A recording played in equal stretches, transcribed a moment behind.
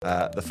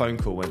The phone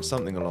call went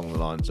something along the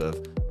lines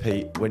of,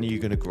 Pete, when are you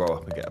going to grow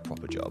up and get a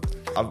proper job?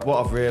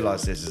 What I've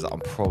realised is that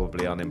I'm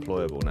probably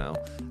unemployable now,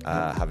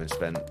 having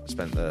spent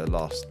the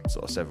last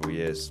sort of several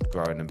years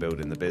growing and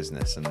building the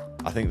business. And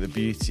I think the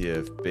beauty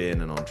of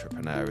being an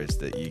entrepreneur is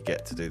that you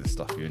get to do the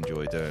stuff you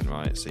enjoy doing,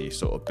 right? So you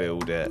sort of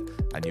build it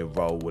and your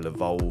role will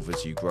evolve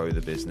as you grow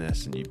the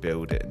business and you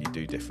build it and you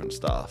do different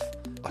stuff.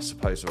 I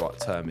suppose the right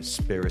term is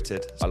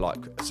spirited. I like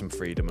some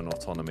freedom and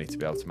autonomy to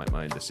be able to make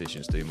my own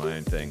decisions, do my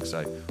own thing.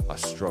 So I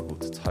struggle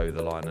to toe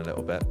the line a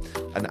little bit.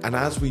 And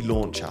as we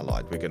launch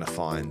Allied, we're going to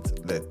find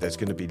that there's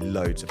going to be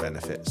loads of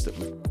benefits that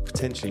we've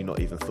potentially not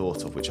even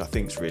thought of, which I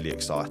think is really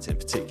exciting,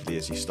 particularly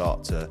as you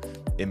start to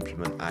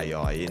implement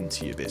AI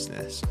into your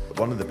business.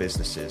 One of the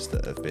businesses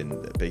that have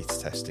been beta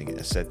testing it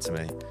has said to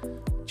me,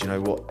 do you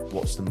know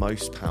what's the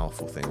most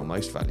powerful thing or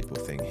most valuable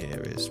thing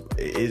here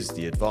is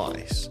the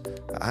advice.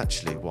 But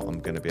actually what I'm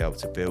going to be able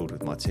to build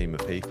with my team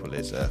of people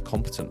is a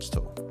competence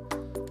tool.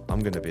 I'm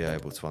going to be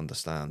able to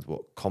understand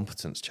what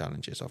competence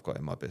challenges I've got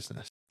in my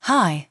business.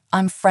 Hi,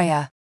 I'm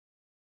Freya.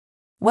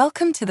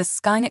 Welcome to the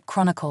Skynet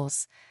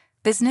Chronicles,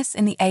 Business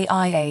in the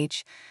AI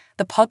Age,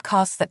 the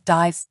podcast that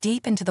dives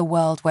deep into the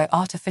world where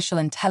artificial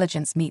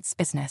intelligence meets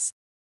business.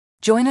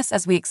 Join us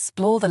as we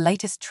explore the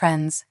latest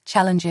trends,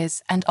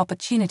 challenges, and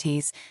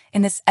opportunities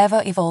in this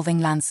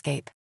ever-evolving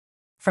landscape.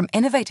 From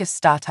innovative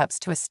startups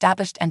to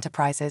established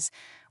enterprises,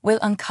 we'll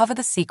uncover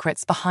the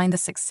secrets behind the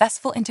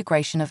successful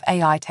integration of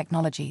AI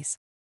technologies.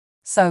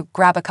 So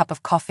grab a cup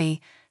of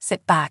coffee,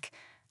 sit back,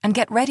 and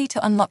get ready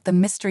to unlock the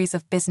mysteries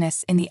of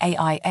business in the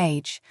AI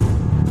age.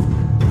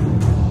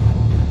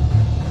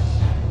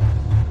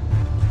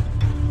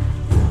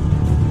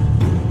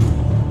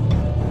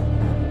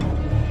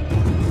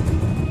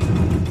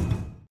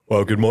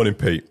 Well, good morning,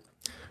 Pete.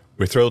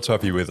 We're thrilled to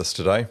have you with us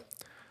today.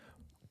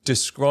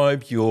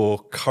 Describe your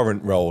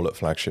current role at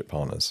Flagship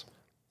Partners.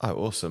 Oh,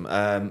 awesome.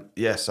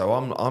 So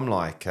I'm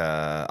like,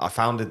 I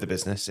founded the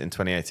business in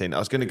 2018. I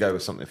was going to go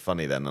with something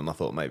funny then, and I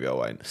thought maybe I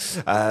won't.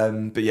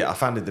 But yeah, I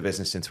founded the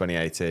business in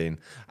 2018,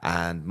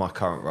 and my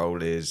current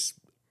role is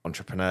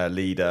entrepreneur,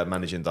 leader,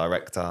 managing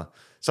director.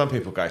 Some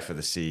people go for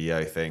the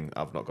CEO thing.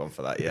 I've not gone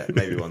for that yet.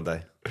 Maybe one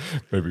day.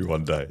 Maybe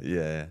one day.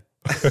 Yeah.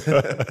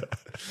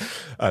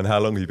 And how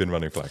long have you been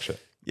running Flagship?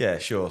 Yeah,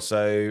 sure.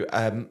 So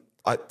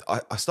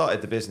I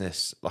started the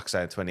business, like I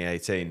say, in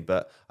 2018,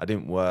 but I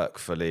didn't work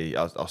fully.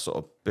 I was sort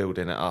of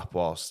building it up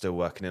while still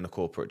working in a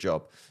corporate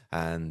job.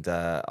 And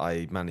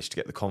I managed to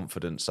get the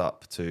confidence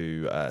up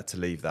to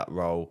leave that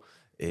role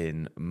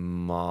in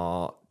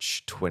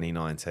March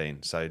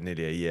 2019. So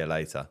nearly a year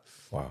later.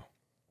 Wow.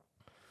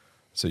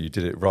 So you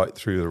did it right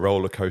through the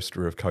roller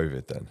coaster of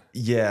COVID then?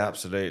 Yeah,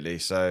 absolutely.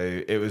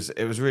 So it was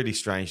really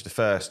strange. The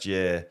first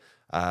year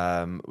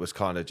was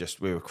kind of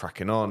just, we were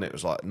cracking on. It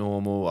was like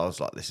normal. I was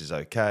like, this is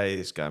okay.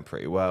 It's going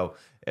pretty well.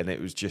 And it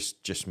was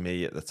just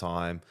me at the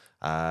time.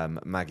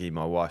 Maggie,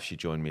 my wife, she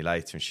joined me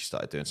later and she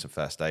started doing some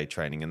first aid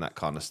training and that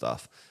kind of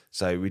stuff.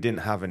 So we didn't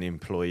have any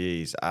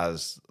employees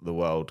as the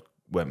world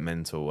went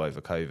mental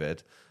over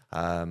COVID.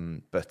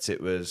 But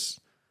it was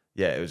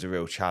a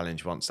real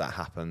challenge once that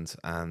happened.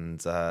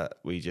 And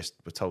we just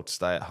were told to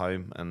stay at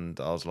home. And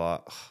I was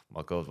like, oh,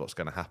 my God, what's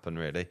going to happen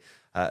really?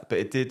 But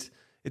it did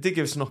give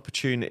us an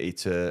opportunity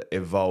to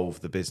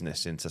evolve the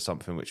business into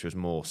something which was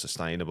more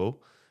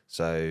sustainable.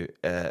 So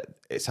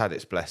it's had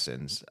its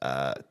blessings,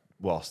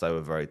 whilst they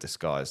were very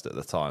disguised at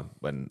the time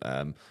when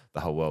the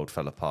whole world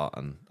fell apart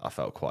and I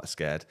felt quite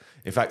scared.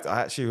 In fact,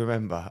 I actually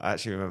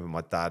remember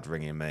my dad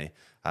ringing me.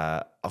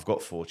 I've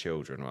got 4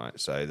 children, right?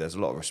 So there's a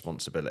lot of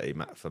responsibility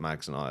for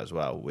Mags and I as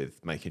well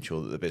with making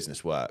sure that the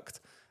business worked.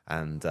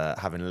 And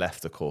having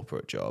left a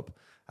corporate job,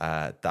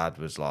 Dad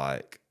was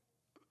like,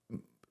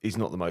 he's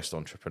not the most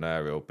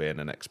entrepreneurial, being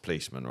an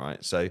ex-policeman,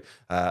 right? So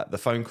the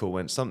phone call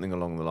went something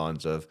along the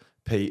lines of,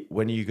 Pete,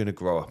 when are you going to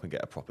grow up and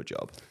get a proper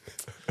job?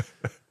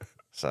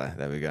 So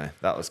there we go.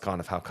 That was kind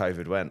of how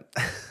COVID went.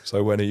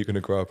 So when are you going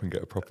to grow up and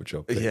get a proper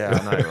job? Yeah,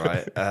 I know,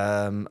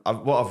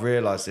 right? What I've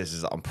realised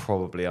is that I'm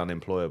probably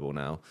unemployable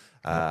now,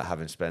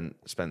 having spent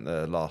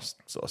the last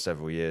sort of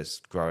several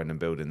years growing and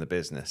building the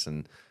business.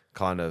 And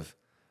kind of,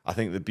 I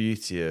think the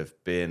beauty of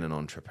being an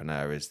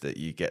entrepreneur is that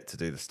you get to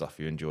do the stuff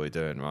you enjoy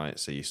doing, right?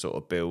 So you sort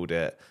of build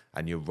it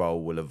and your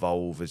role will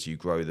evolve as you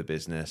grow the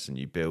business and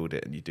you build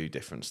it and you do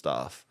different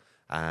stuff.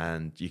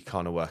 And you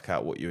kind of work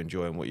out what you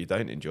enjoy and what you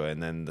don't enjoy.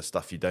 And then the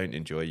stuff you don't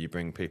enjoy, you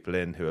bring people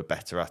in who are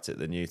better at it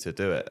than you to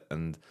do it.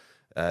 And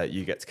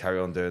you get to carry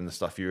on doing the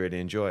stuff you really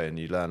enjoy and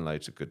you learn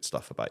loads of good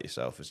stuff about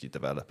yourself as you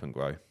develop and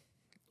grow.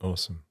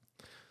 Awesome.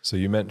 So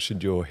you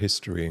mentioned your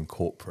history in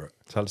corporate.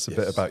 Tell us a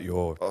bit about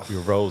your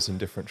roles in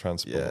different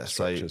transport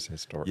structures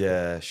historically.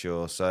 Yeah,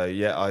 sure. So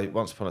I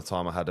once upon a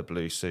time I had a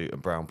blue suit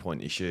and brown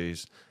pointy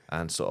shoes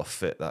and sort of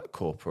fit that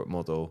corporate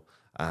model.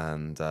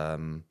 And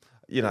don't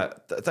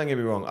get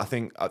me wrong. I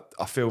think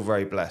I feel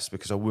very blessed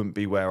because I wouldn't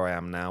be where I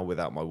am now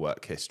without my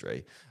work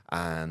history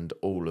and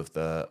all of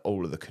the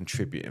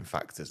contributing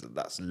factors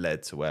that's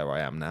led to where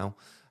I am now.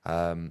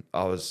 I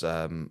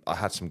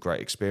had some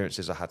great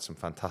experiences. I had some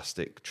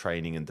fantastic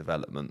training and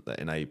development that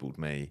enabled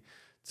me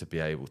to be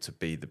able to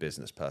be the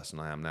business person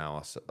I am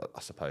now,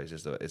 I suppose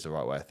is the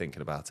right way of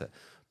thinking about it.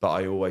 But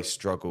I always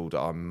struggled.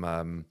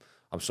 I'm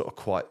sort of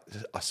quite,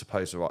 I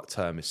suppose the right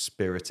term is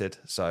spirited.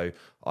 So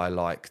I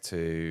like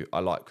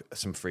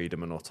some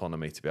freedom and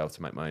autonomy to be able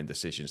to make my own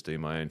decisions, do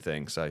my own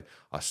thing. So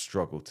I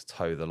struggled to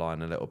toe the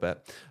line a little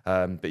bit.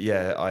 But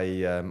yeah,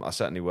 I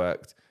certainly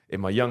worked in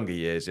my younger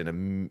years in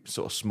a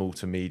sort of small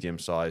to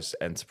medium-sized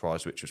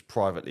enterprise, which was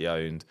privately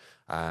owned,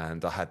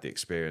 and I had the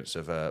experience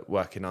of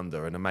working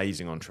under an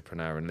amazing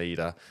entrepreneur and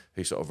leader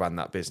who sort of ran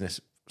that business.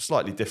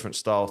 Slightly different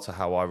style to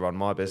how I run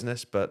my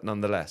business, but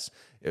nonetheless,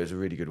 it was a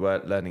really good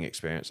learning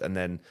experience. And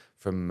then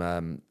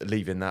from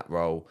leaving that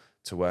role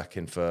to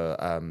working for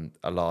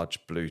a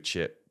large blue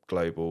chip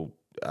global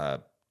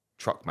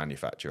truck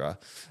manufacturer,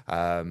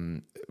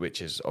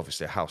 which is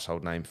obviously a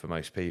household name for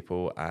most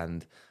people,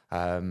 and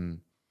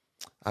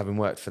having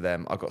worked for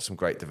them, I got some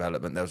great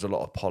development. There was a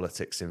lot of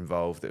politics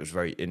involved. It was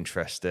very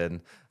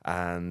interesting.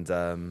 And,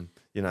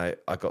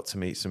 I got to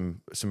meet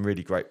some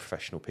really great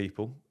professional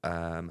people.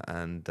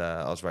 And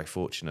I was very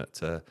fortunate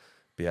to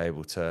be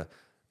able to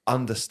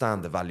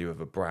understand the value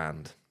of a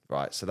brand,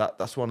 right? So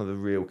that's one of the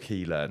real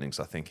key learnings,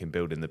 I think, in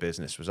building the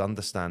business, was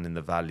understanding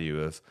the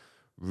value of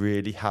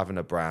really having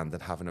a brand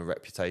and having a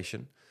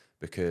reputation.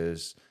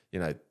 Because,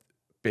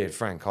 being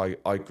frank,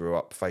 I grew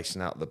up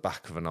facing out the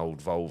back of an old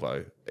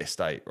Volvo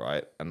estate,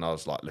 right? And I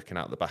was like looking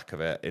out the back of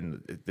it.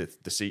 In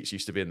the seats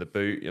used to be in the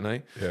boot,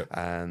 Yeah.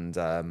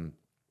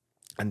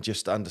 And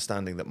just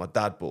understanding that my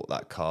dad bought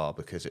that car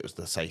because it was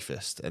the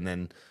safest, and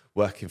then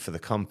working for the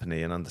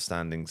company and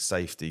understanding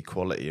safety,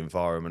 quality,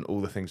 environment,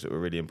 all the things that were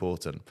really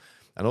important.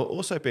 And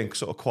also being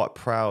sort of quite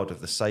proud of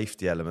the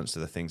safety elements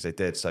of the things they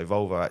did. So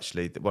Volvo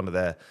actually, one of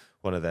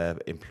their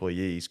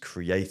employees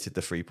created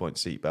the 3-point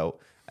seatbelt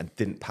and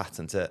didn't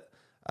patent it.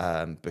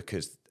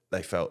 Because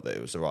they felt that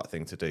it was the right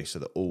thing to do, so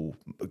that all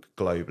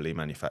globally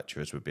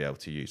manufacturers would be able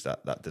to use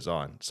that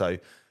design. So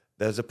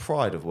there's a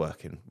pride of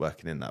working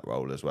in that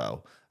role as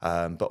well,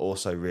 but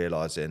also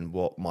realising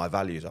what my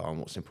values are and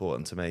what's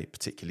important to me,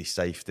 particularly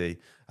safety,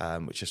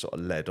 which has sort of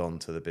led on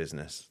to the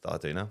business that I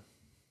do now.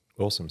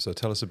 Awesome. So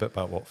tell us a bit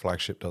about what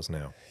Flagship does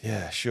now.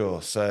 Yeah,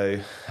 sure. So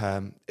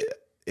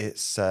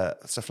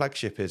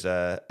Flagship is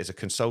a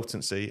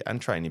consultancy and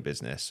training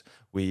business.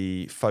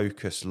 We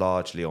focus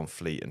largely on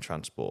fleet and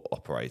transport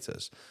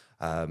operators.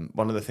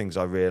 One of the things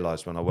I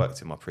realised when I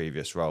worked in my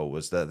previous role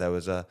was that there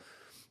was a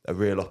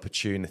real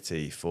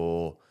opportunity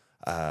for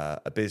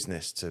a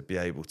business to be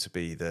able to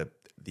be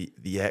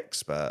the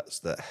experts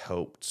that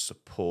helped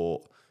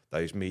support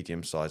those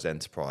medium-sized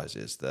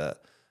enterprises that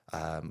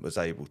was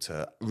able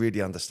to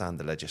really understand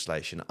the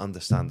legislation,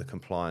 understand the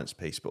compliance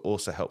piece, but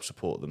also help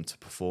support them to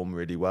perform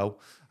really well.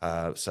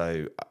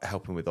 So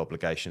helping with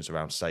obligations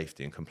around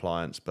safety and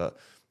compliance, but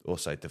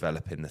also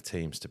developing the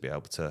teams to be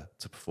able to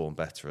perform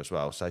better as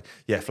well. So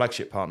yeah,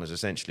 Flagship Partners,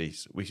 essentially,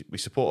 we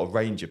support a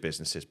range of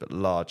businesses, but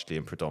largely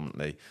and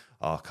predominantly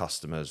our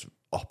customers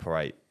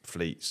operate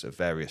fleets of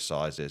various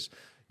sizes,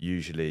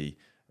 usually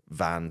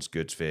vans,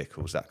 goods,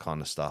 vehicles, that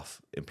kind of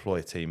stuff, employ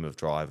a team of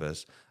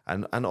drivers,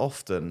 and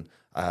often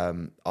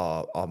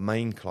our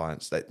main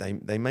clients,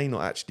 they may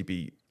not actually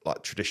be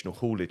like traditional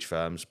haulage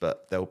firms,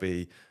 but there'll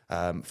be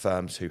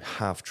firms who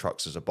have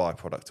trucks as a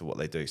byproduct of what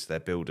they do. So they're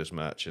builders,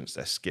 merchants,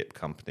 they're skip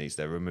companies,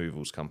 they're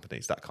removals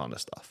companies, that kind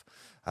of stuff.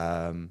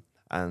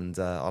 And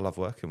I love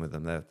working with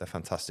them. They're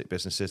fantastic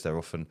businesses. They're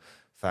often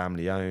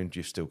family owned.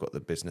 You've still got the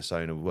business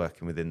owner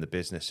working within the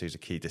business who's a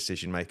key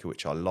decision maker,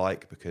 which I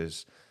like,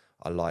 because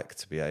I like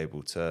to be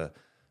able to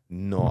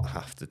not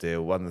have to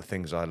deal. One of the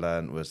things I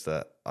learned was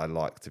that I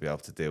like to be able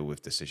to deal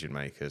with decision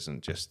makers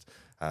and just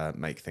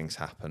make things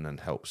happen and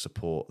help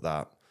support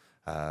that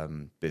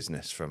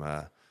business from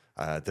a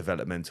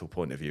developmental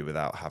point of view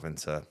without having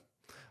to,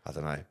 I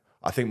don't know.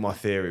 I think my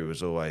theory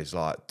was always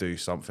like do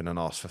something and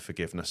ask for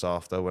forgiveness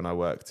after when I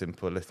worked in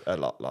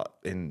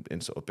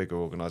in sort of bigger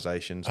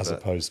organisations. As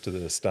opposed to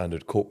the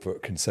standard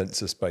corporate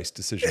consensus-based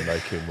decision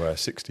making where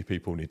 60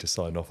 people need to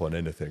sign off on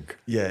anything.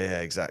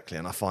 Yeah, exactly.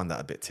 And I find that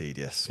a bit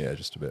tedious. Yeah,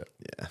 just a bit.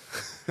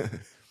 Yeah.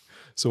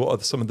 So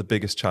what are some of the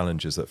biggest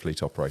challenges that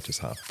fleet operators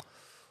have?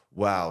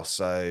 Wow.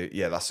 So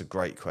yeah, that's a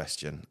great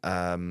question.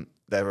 There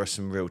are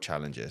some real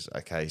challenges.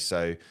 Okay.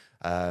 So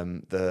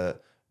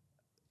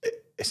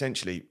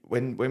essentially,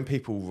 when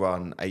people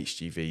run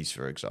HGVs,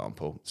 for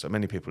example, so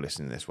many people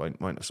listening to this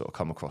won't have sort of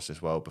come across this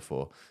well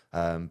before,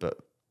 but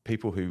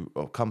people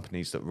or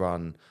companies that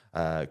run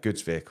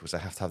goods vehicles, they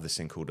have to have this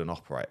thing called an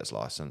operator's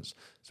license.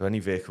 So any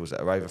vehicles that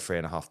are over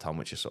 3.5 ton,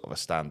 which is sort of a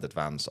standard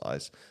van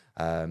size,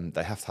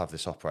 they have to have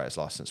this operator's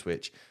license,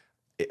 which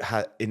it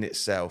in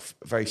itself,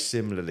 very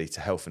similarly to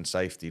health and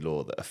safety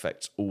law that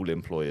affects all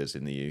employers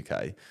in the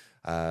UK,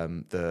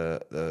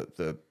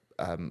 the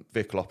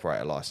vehicle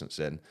operator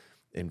licensing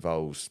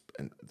involves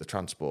the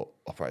transport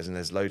operators, and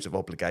there's loads of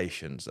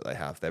obligations that they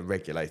have. They're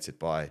regulated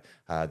by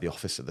the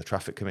Office of the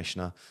Traffic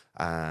Commissioner,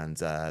 and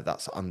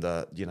that's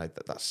under,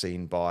 that's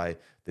seen by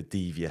the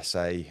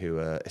DVSA, who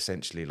are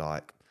essentially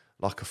like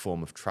a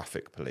form of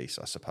traffic police,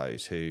 I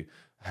suppose, who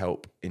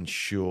help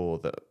ensure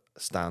that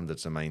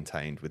standards are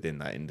maintained within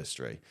that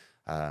industry.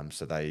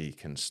 So they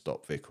can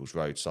stop vehicles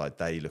roadside.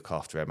 They look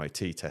after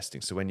MOT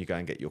testing. So when you go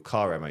and get your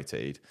car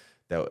MOT'd,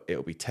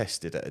 it'll be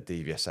tested at a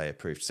DVSA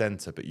approved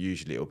centre, but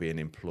usually it'll be an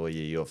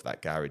employee of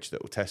that garage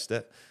that will test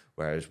it.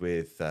 Whereas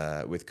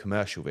with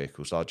commercial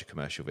vehicles, larger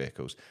commercial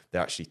vehicles,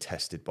 they're actually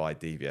tested by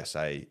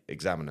DVSA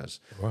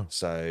examiners. Wow.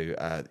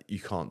 So you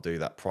can't do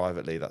that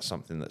privately. That's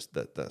something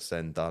that's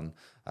then done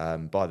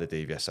by the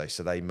DVSA.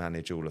 So they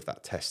manage all of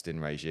that testing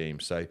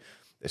regime. So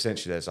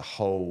essentially, there's a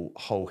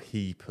whole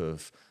heap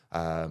of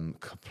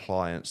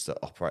compliance that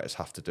operators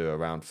have to do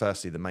around,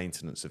 firstly, the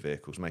maintenance of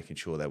vehicles, making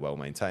sure they're well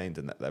maintained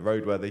and that they're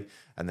roadworthy,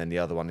 and then the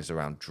other one is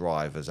around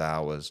drivers'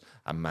 hours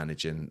and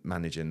managing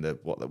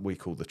what we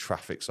call the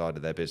traffic side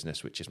of their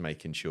business, which is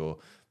making sure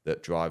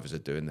that drivers are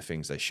doing the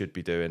things they should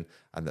be doing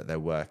and that they're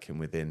working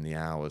within the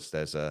hours.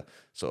 There's a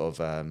sort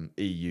of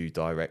EU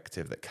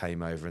directive that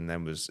came over and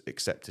then was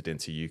accepted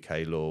into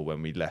UK law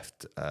when we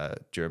left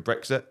during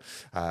Brexit,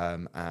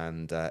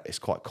 and it's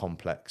quite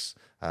complex,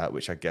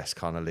 which I guess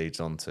kind of leads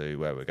on to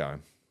where we're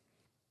going.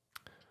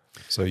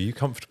 So are you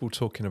comfortable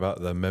talking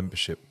about the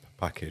membership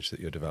package that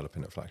you're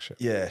developing at Flagship?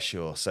 Yeah,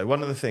 sure. So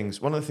one of the things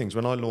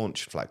when I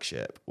launched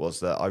Flagship was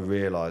that I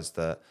realised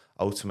that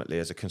ultimately,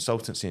 as a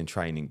consultancy and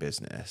training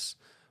business,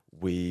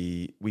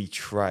 we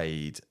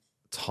trade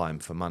time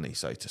for money,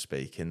 so to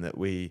speak, in that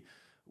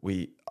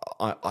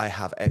I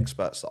have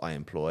experts that I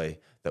employ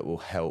that will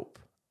help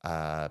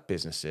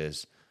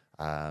businesses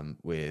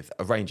with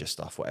a range of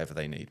stuff, whatever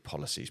they need: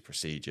 policies,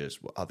 procedures,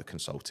 other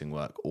consulting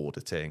work,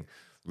 auditing,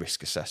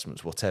 risk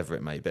assessments, whatever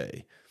it may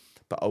be.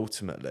 But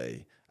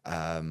ultimately,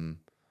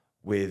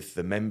 with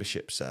the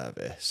membership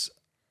service,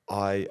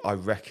 I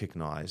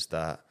recognise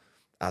that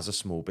as a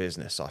small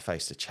business, I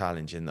faced a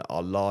challenge in that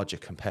our larger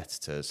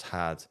competitors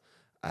had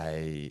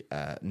a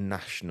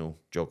national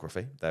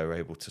geography. They were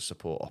able to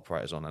support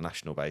operators on a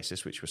national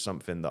basis, which was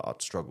something that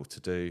I'd struggled to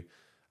do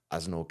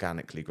as an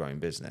organically growing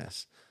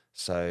business.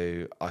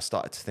 So I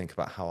started to think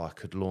about how I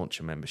could launch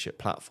a membership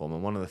platform.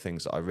 And one of the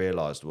things that I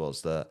realised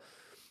was that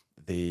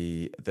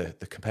the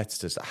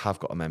competitors that have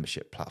got a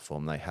membership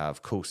platform, they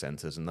have call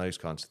centres and those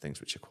kinds of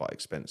things, which are quite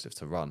expensive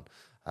to run,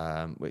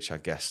 which I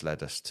guess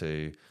led us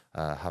to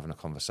having a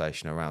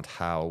conversation around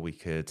how we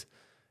could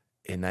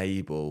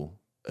enable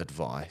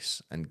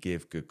advice and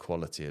give good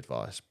quality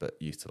advice, but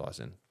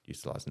utilising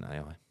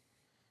AI.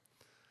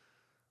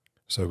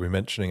 So we're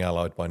mentioning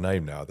Allied by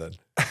name now then.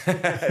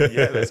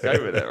 Yeah, let's go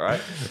with it,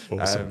 right?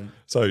 Awesome.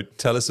 So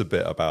tell us a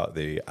bit about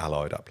the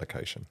Allied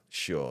application.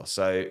 Sure.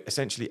 So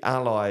essentially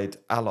Allied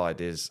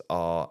is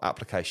our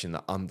application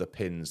that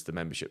underpins the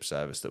membership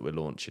service that we're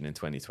launching in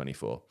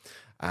 2024.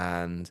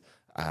 And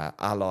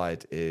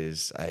Allied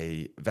is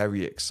a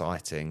very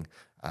exciting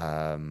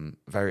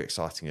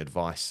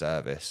advice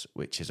service,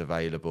 which is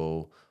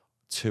available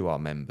to our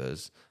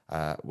members,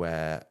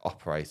 where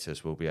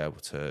operators will be able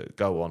to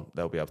go on,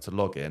 they'll be able to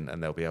log in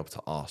and they'll be able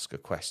to ask a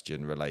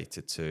question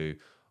related to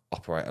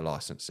operator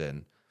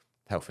licensing,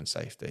 health and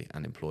safety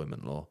and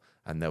employment law,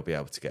 and they'll be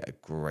able to get a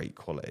great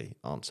quality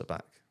answer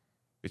back,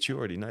 which you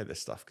already know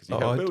this stuff because you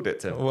helped build it,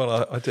 Tim.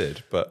 Well, I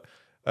did, but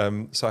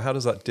so how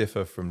does that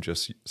differ from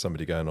just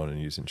somebody going on and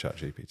using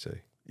ChatGPT?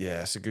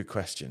 Yeah, it's a good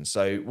question.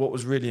 So what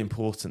was really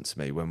important to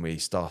me when we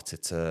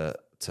started to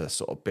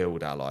sort of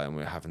build Allied and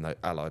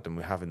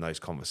we're having those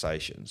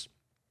conversations,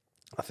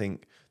 I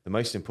think the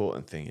most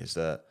important thing is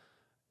that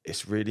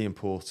it's really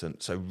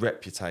important. So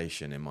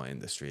reputation in my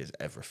industry is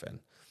everything.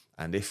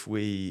 And if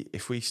we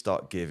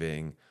start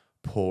giving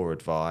poor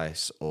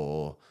advice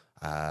or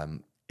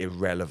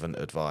irrelevant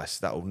advice,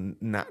 that will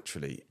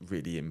naturally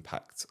really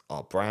impact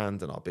our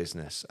brand and our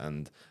business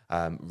and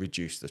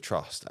reduce the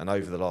trust. And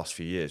over the last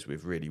few years,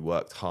 we've really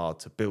worked hard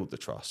to build the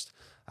trust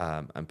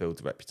and build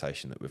the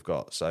reputation that we've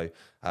got. So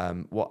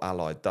what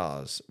Allied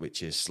does,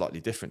 which is slightly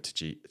different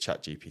to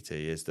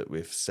ChatGPT, is that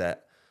we've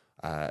set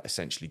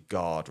essentially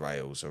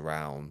guardrails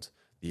around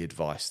the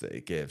advice that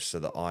it gives so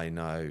that I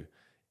know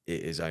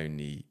it is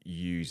only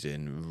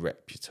using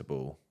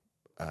reputable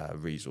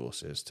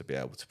resources to be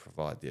able to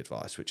provide the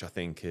advice, which I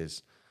think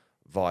is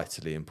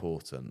vitally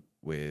important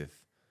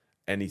with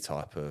any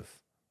type of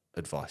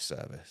advice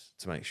service,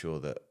 to make sure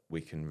that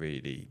we can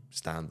really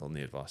stand on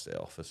the advice that it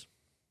offers.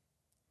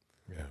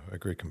 Yeah, I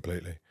agree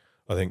completely.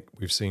 I think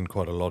we've seen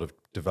quite a lot of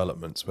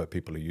developments where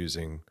people are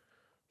using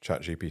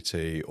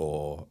ChatGPT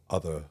or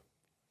other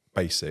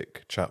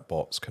basic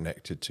chatbots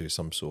connected to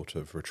some sort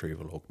of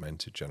retrieval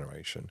augmented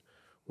generation,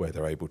 where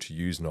they're able to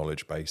use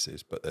knowledge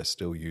bases, but they're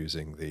still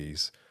using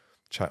these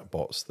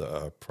chatbots that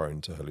are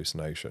prone to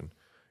hallucination.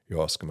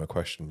 You ask them a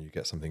question, you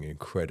get something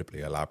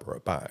incredibly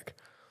elaborate back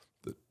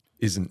that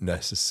isn't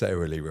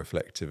necessarily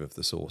reflective of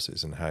the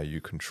sources, and how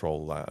you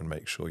control that and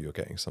make sure you're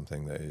getting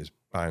something that is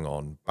bang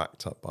on,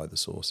 backed up by the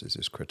sources,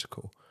 is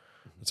critical.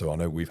 Mm-hmm. So I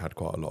know we've had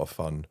quite a lot of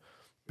fun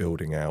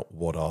building out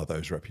what are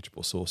those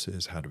reputable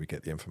sources, how do we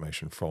get the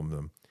information from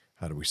them,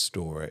 how do we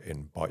store it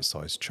in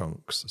bite-sized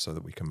chunks so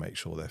that we can make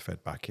sure they're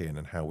fed back in,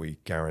 and how we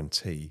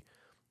guarantee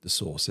the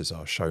sources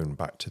are shown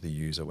back to the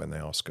user when they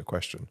ask a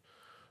question.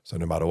 So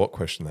no matter what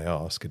question they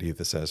ask, it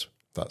either says,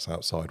 that's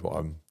outside what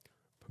I'm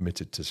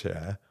permitted to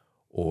share,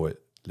 or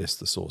it lists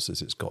the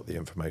sources it's got the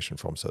information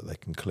from so that they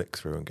can click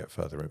through and get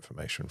further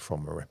information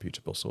from a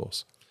reputable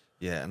source.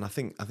 Yeah, and I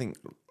think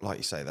like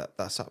you say,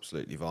 that's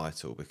absolutely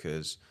vital,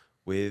 because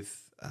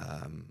with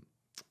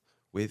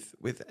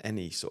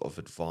any sort of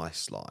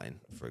advice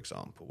line, for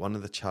example, one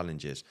of the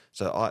challenges,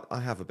 so I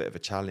have a bit of a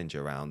challenge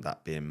around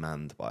that being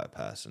manned by a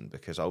person,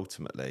 because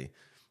ultimately,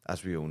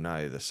 as we all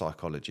know, the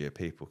psychology of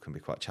people can be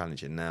quite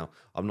challenging. Now,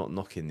 I'm not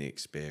knocking the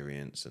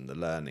experience and the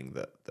learning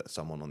that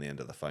someone on the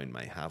end of the phone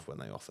may have when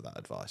they offer that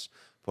advice.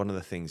 But one of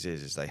the things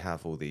is they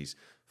have all these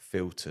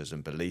filters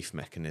and belief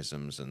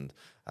mechanisms and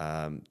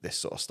this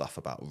sort of stuff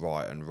about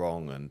right and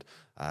wrong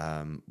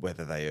and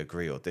whether they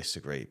agree or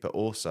disagree. But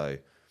also,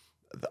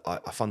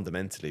 I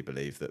fundamentally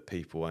believe that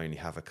people only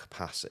have a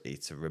capacity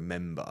to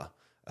remember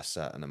a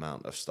certain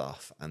amount of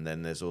stuff, and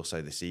then there's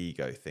also this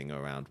ego thing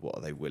around what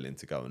are they willing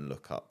to go and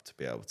look up to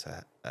be able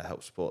to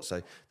help support.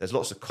 So there's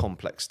lots of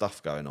complex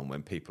stuff going on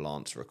when people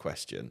answer a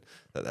question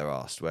that they're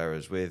asked,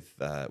 whereas with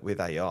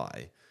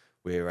AI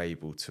we're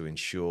able to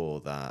ensure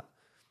that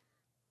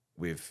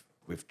we've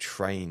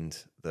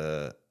trained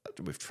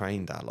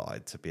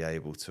Allied to be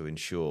able to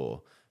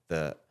ensure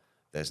that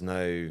there's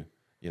no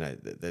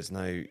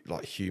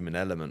like human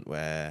element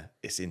where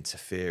it's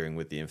interfering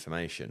with the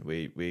information.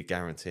 We're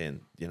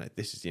guaranteeing,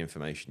 this is the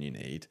information you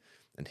need,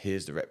 and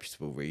here's the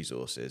reputable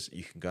resources.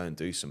 You can go and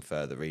do some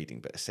further reading,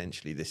 but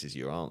essentially this is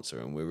your answer,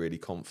 and we're really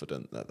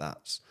confident that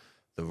that's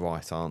the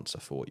right answer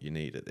for what you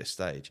need at this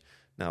stage.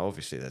 Now,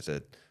 obviously, there's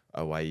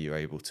a way you're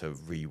able to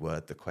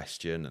reword the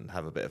question and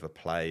have a bit of a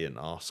play and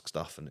ask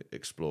stuff and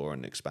explore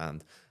and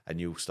expand,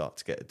 and you'll start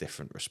to get a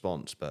different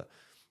response. But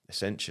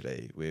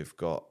essentially, we're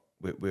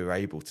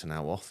able to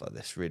now offer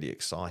this really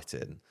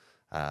exciting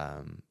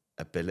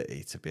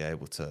ability to be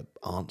able to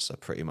answer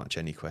pretty much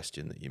any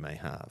question that you may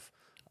have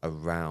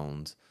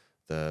around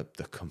the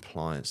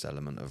compliance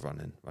element of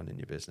running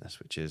your business,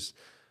 which is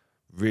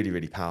really,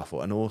 really powerful,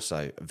 and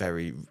also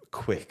very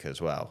quick as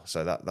well.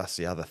 So that's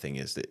the other thing,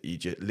 is that you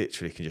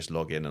literally can just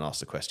log in and ask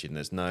the question.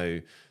 There's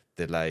no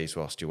delays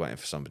whilst you're waiting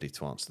for somebody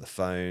to answer the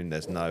phone.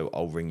 There's no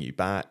I'll ring you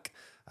back.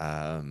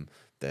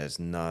 There's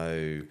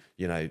no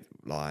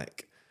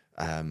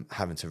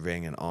having to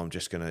ring and I'm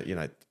just gonna you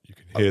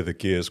can hear the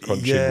gears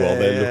crunching while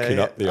they're looking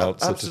up the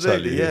answer absolutely, to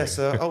tell you. Yeah,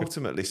 so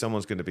ultimately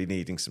someone's going to be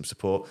needing some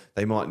support.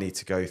 They might need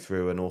to go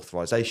through an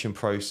authorization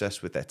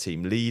process with their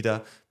team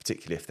leader,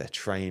 particularly if they're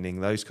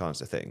training, those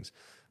kinds of things.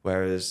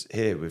 Whereas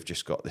here we've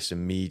just got this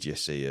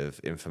immediacy of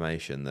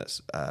information that's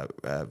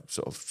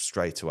sort of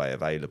straight away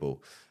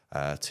available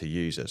to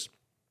users.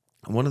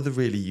 And one of the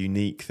really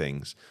unique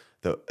things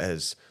that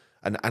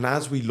and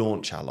as we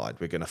launch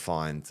Allied, we're going to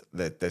find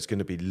that there's going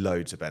to be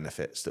loads of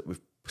benefits that we've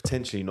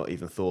potentially not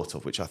even thought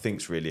of, which I think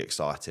is really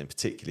exciting,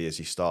 particularly as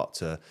you start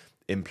to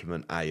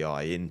implement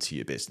AI into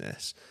your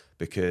business.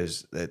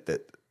 Because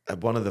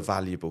one of the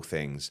valuable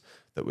things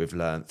that we've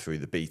learned through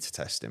the beta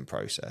testing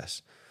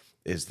process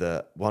is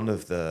that one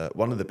of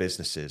the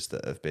businesses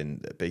that have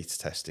been beta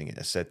testing it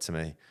has said to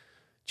me,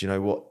 do you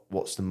know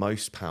what's the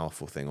most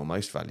powerful thing or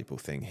most valuable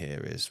thing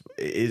here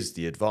is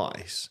the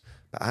advice.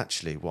 But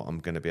actually what I'm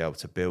going to be able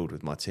to build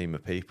with my team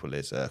of people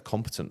is a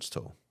competence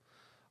tool.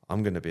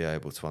 I'm going to be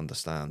able to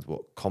understand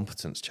what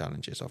competence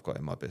challenges I've got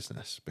in my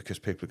business, because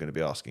people are going to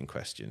be asking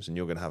questions, and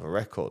you're going to have a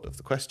record of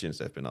the questions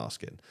they've been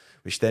asking,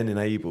 which then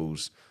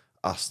enables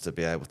us to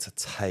be able to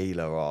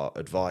tailor our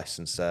advice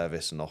and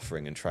service and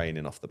offering and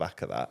training off the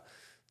back of that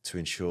to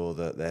ensure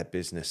that their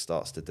business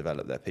starts to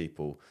develop their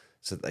people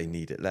so that they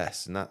need it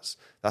less. And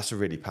that's a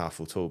really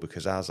powerful tool,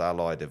 because as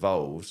Allied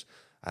evolves,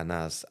 and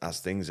as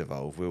things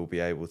evolve, we'll be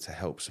able to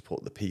help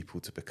support the people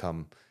to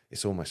become,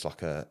 it's almost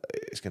like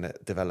it's going to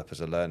develop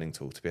as a learning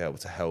tool to be able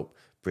to help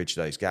bridge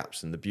those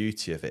gaps. And the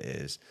beauty of it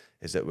is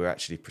that we're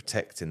actually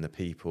protecting the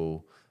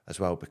people as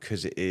well,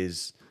 because it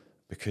is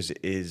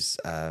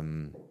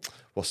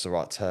what's the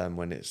right term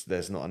when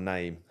there's not a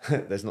name,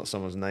 there's not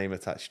someone's name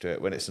attached to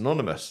it, when it's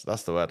anonymous,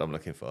 that's the word I'm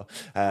looking for.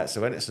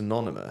 So when it's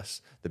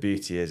anonymous, the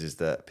beauty is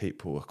that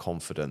people are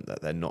confident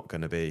that they're not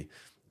going to be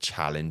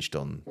challenged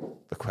on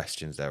the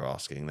questions they're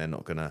asking. They're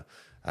not going to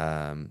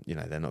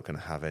they're not going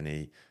to have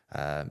any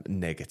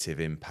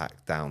negative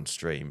impact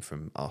downstream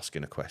from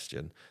asking a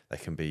question. They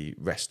can be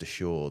rest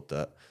assured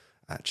that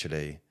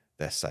actually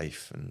they're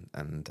safe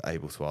and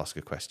able to ask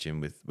a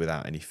question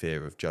without any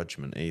fear of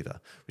judgment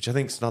either, which I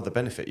think is another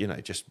benefit.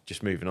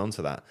 Just moving on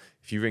to that,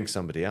 if you ring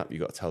somebody up,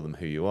 you've got to tell them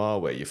who you are,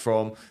 where you're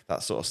from,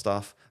 that sort of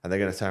stuff, and they're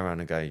going to turn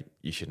around and go,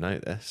 you should know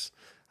this.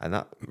 And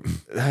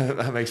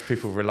that makes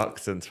people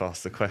reluctant to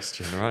ask the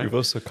question, right? You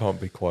also can't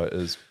be quite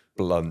as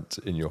blunt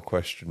in your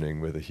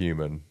questioning with a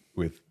human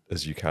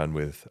as you can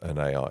with an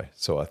AI.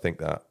 So I think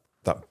that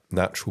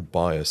natural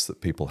bias that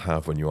people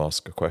have when you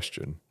ask a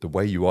question, the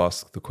way you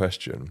ask the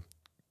question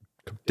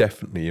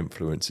definitely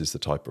influences the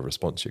type of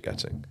response you're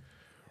getting.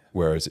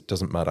 Whereas it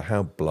doesn't matter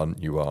how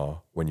blunt you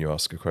are when you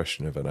ask a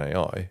question of an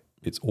AI,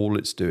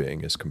 it's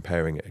doing is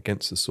comparing it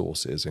against the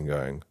sources and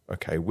going,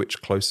 okay,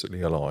 which closely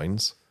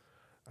aligns,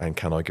 and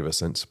can I give a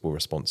sensible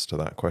response to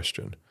that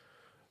question?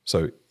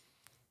 So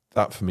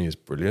that for me is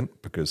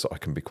brilliant because I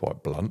can be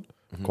quite blunt,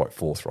 quite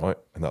forthright,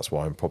 and that's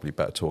why I'm probably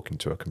better talking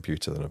to a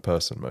computer than a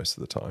person most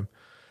of the time.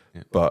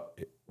 Yeah. But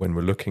when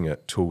we're looking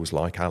at tools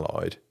like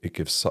Allied, it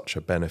gives such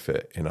a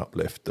benefit in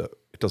uplift that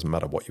it doesn't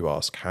matter what you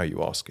ask, how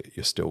you ask it,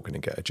 you're still going to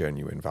get a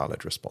genuine,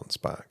 valid response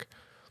back.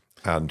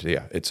 And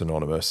yeah, it's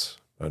anonymous.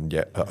 And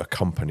yet at a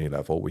company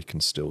level, we can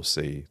still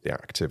see the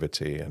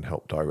activity and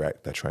help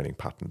direct their training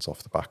patterns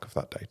off the back of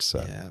that data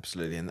set. Yeah,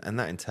 absolutely. And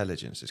that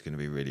intelligence is going to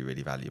be really,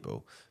 really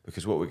valuable,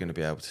 because what we're going to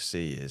be able to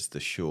see is the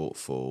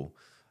shortfall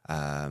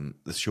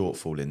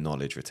in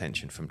knowledge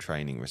retention from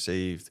training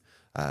received.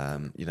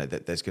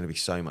 There's going to be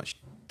so much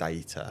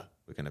data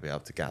we're going to be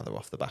able to gather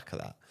off the back of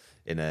that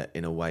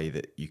in a way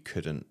that you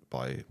couldn't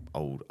by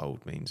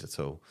old means at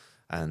all.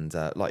 And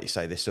like you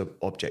say, this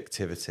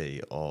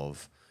objectivity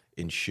of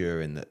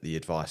ensuring that the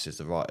advice is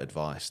the right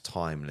advice,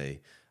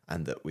 timely,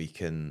 and that we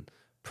can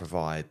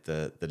provide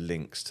the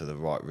links to the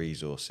right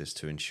resources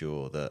to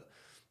ensure that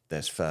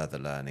there's further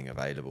learning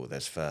available,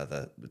 there's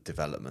further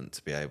development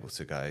to be able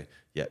to go,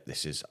 yep,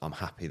 I'm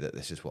happy that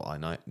this is what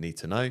I need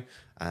to know,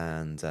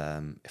 and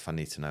if I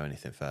need to know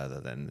anything further,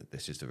 then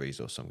this is the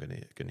resource I'm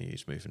going to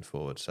use moving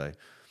forward. So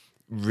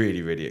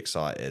really, really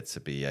excited to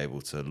be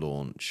able to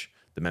launch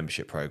the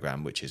membership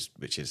program, which is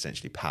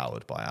essentially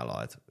powered by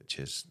Allied, which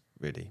is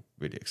really,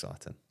 really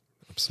exciting.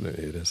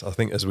 Absolutely, it is. I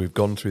think as we've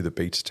gone through the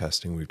beta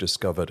testing, we've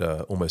discovered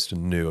almost a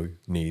new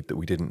need that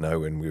we didn't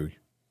know when we were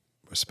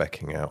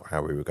speccing out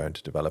how we were going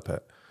to develop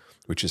it,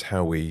 which is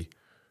how we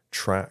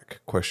track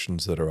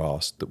questions that are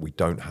asked that we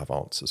don't have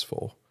answers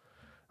for,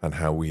 and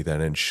how we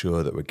then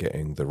ensure that we're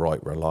getting the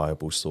right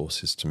reliable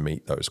sources to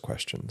meet those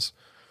questions.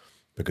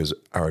 Because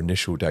our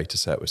initial data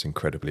set was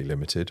incredibly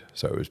limited,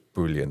 so it was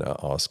brilliant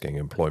at asking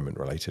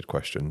employment-related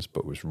questions,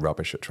 but was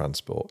rubbish at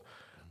transport.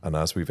 And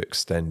as we've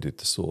extended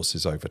the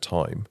sources over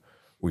time,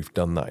 we've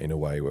done that in a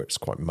way where it's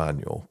quite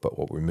manual. But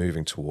what we're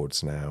moving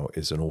towards now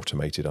is an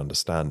automated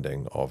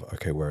understanding of,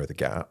 okay, where are the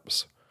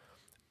gaps?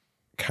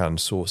 Can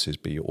sources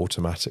be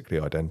automatically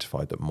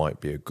identified that might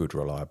be a good,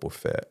 reliable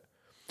fit,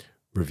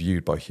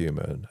 reviewed by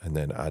human, and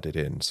then added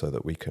in so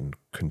that we can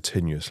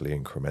continuously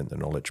increment the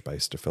knowledge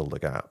base to fill the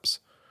gaps?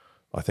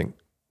 I think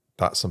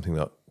that's something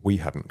that we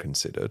hadn't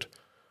considered,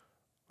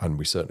 and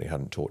we certainly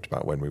hadn't talked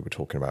about when we were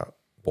talking about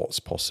what's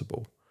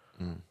possible.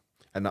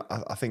 And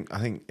I think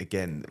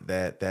again,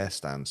 there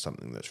stands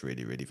something that's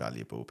really, really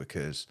valuable,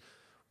 because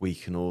we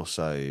can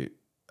also,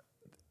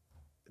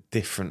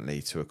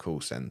 differently to a call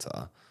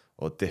center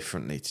or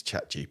differently to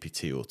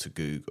ChatGPT or to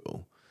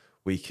Google,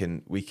 we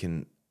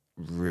can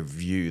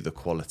review the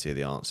quality of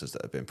the answers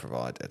that have been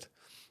provided,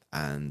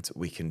 and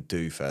we can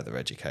do further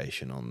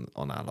education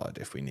on Allied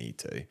if we need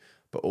to.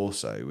 But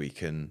also we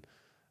can,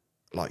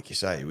 like you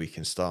say, we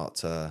can start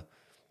to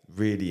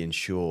really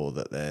ensure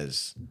that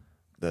there's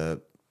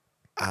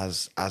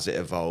as it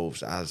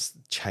evolves, as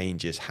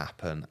changes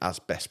happen, as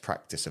best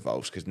practice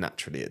evolves, because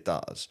naturally it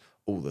does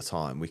all the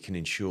time, we can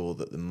ensure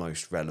that the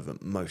most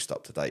relevant, most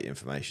up-to-date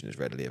information is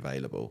readily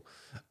available,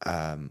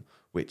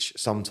 which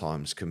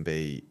sometimes can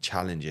be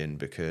challenging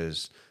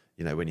because,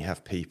 when you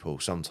have people,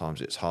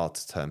 sometimes it's hard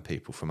to turn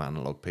people from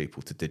analog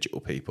people to digital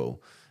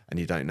people, and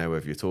you don't know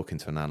whether you're talking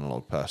to an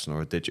analog person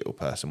or a digital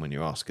person when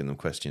you're asking them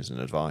questions and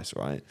advice,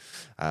 right?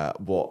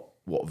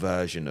 What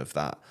version of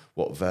that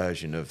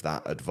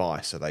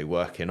advice are they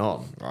working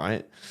on,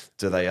 right?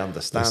 Do they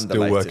understand They're the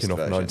still latest working off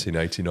version?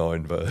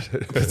 1989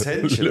 version?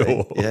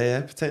 Potentially.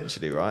 Yeah,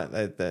 potentially, right?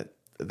 They're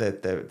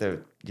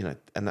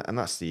and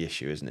that's the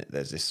issue, isn't it?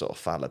 There's this sort of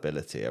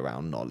fallibility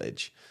around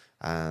knowledge,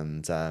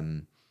 and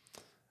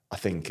I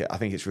think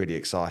it's really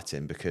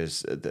exciting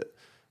because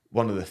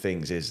one of the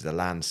things is the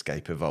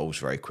landscape evolves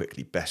very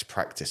quickly, best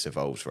practice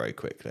evolves very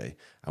quickly,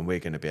 and we're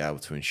going to be able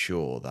to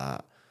ensure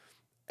that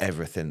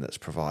everything that's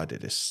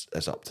provided is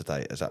as up to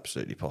date as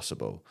absolutely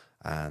possible,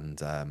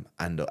 and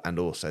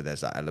also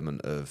there's that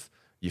element of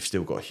you've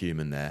still got a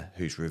human there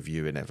who's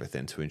reviewing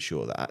everything to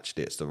ensure that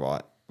actually it's the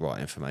right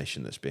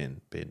information that's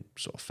being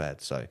sort of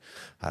fed. So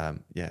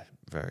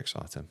very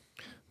exciting.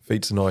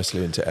 Feeds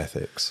nicely into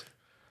ethics.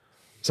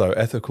 So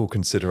ethical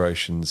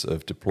considerations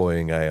of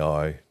deploying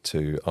AI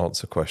to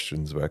answer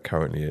questions where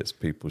currently it's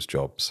people's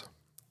jobs.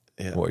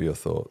 Yeah. What are your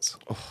thoughts?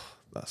 Oh,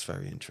 that's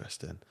very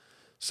interesting.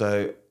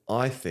 So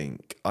I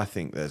think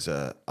there's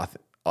the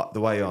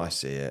way I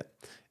see it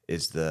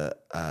is that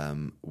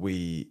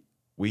we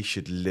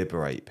should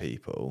liberate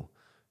people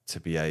to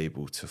be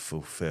able to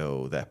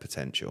fulfill their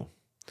potential,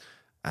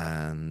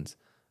 and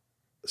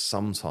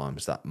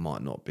sometimes that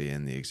might not be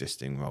in the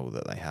existing role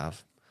that they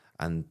have,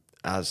 and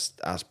as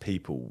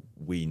people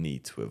we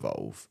need to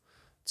evolve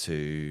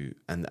and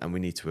we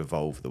need to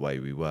evolve the way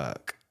we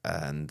work,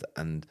 and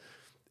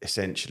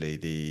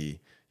essentially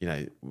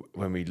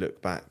when we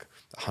look back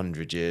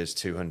 100 years,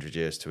 200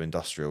 years to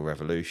Industrial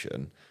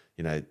Revolution,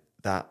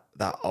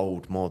 that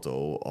old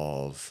model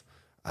of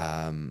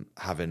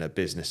having a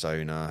business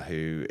owner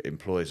who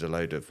employs a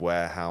load of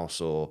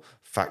warehouse or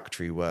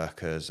factory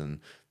workers, and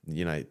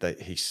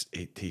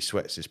he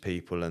sweats his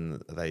people,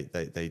 and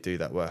they do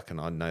that work. And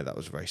I know that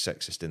was very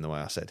sexist in the way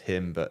I said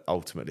him, but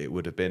ultimately it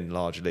would have been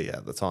largely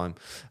at the time.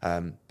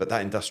 But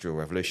that industrial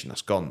revolution,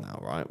 that's gone now,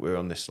 right? We're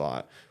on this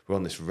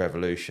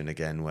revolution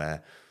again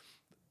where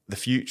the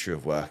future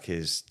of work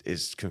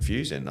is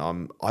confusing.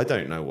 I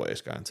don't know what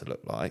it's going to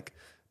look like,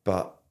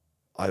 but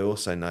I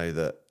also know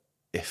that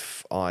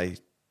if I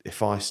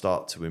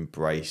start to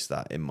embrace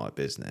that in my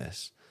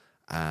business,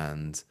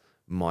 and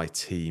my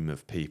team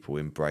of people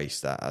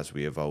embrace that as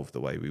we evolve the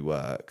way we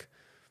work,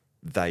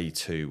 they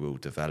too will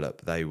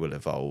develop, they will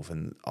evolve,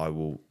 and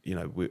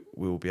we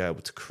will be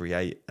able to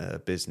create a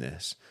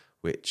business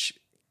which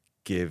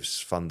gives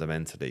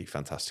fundamentally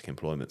fantastic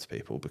employment to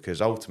people,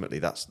 because ultimately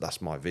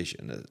that's my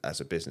vision as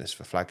a business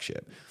for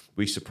Flagship.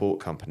 We support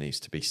companies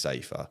to be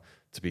safer,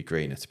 to be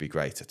greener, to be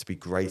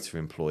greater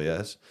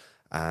employers,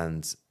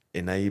 and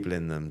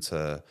enabling them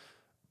to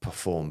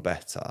perform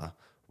better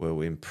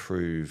will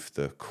improve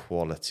the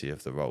quality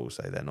of the roles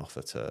they then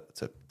offer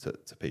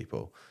to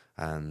people.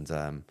 And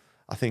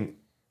I think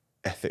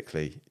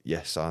ethically,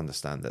 yes, I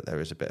understand that there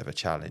is a bit of a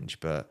challenge,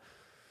 but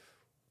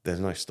there's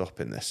no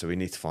stopping this. So we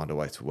need to find a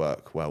way to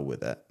work well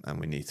with it,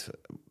 and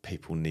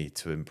people need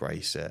to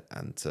embrace it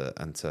and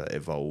to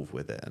evolve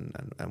with it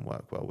and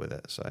work well with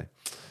it. So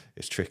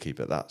it's tricky,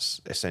 but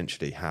that's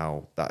essentially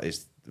how that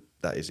is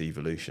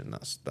evolution.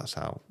 That's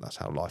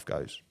how life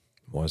goes.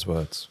 Wise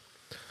words.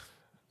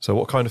 So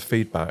what kind of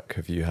feedback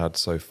have you had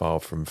so far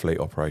from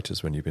fleet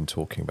operators when you've been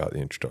talking about the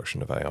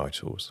introduction of AI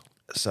tools?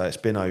 So it's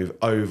been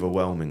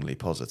overwhelmingly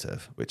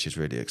positive, which is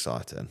really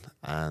exciting.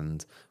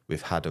 And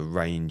we've had a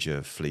range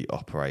of fleet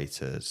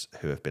operators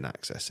who have been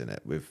accessing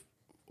it, with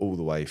all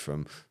the way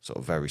from sort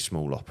of very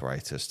small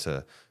operators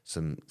to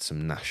some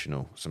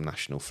national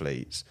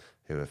fleets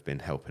who have been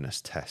helping us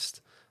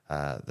test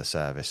the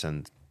service.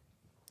 And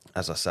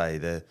as I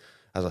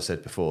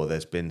said before,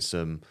 there's been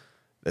some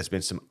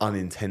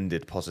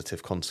unintended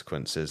positive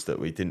consequences that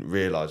we didn't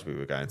realise we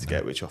were going to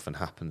get, which often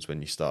happens when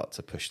you start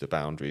to push the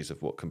boundaries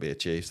of what can be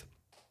achieved.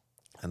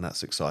 And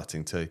that's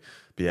exciting too.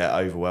 But yeah,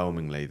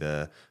 overwhelmingly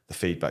the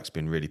feedback's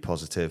been really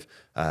positive.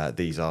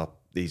 These are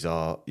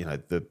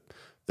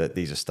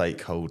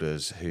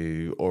stakeholders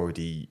who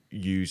already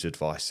use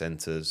advice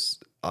centres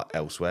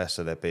elsewhere,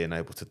 so they're being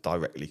able to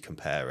directly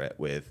compare it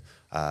with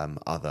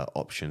other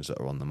options that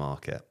are on the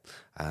market.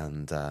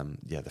 And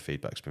the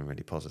feedback's been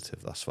really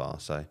positive thus far.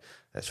 So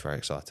it's very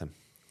exciting.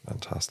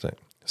 Fantastic.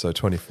 So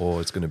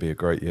 24 is going to be a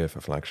great year for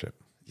Flagship.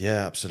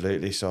 Yeah,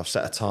 absolutely. So I've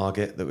set a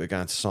target that we're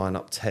going to sign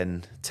up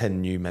 10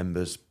 new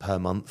members per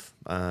month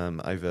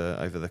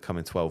over the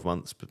coming 12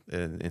 months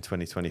in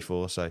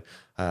 2024. So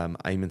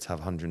aiming to have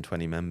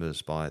 120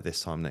 members by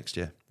this time next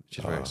year, which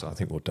is very exciting. I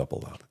think we'll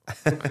double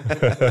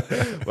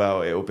that.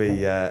 Well, it'll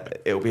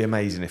be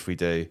amazing if we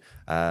do.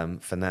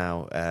 For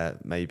now,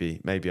 maybe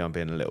I'm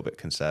being a little bit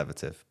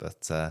conservative,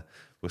 but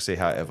we'll see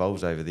how it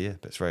evolves over the year.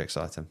 But it's very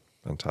exciting.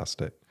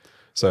 Fantastic.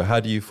 So how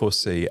do you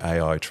foresee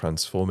AI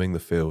transforming the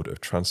field of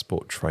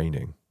transport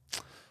training?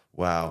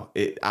 Wow,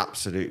 it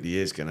absolutely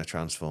is going to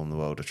transform the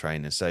world of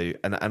training. So,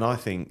 and I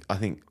think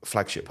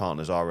Flagship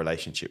Partners, our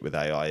relationship with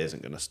AI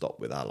isn't going to stop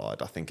with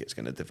Allied. I think it's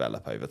going to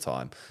develop over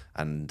time.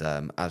 And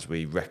as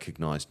we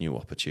recognise new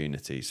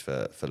opportunities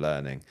for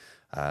learning,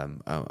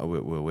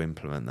 we'll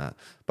implement that.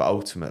 But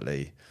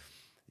ultimately,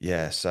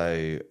 yeah.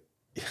 So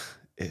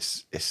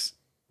it's.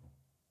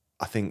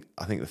 I think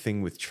the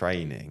thing with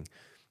training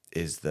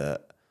is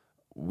that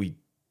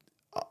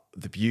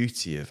the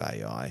beauty of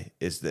AI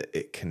is that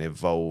it can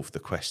evolve the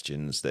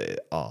questions that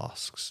it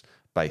asks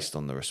based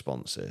on the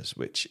responses,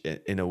 which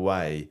in a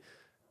way,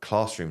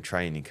 classroom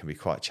training can be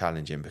quite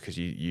challenging, because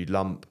you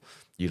lump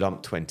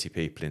 20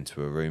 people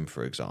into a room,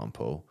 for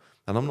example.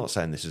 And I'm not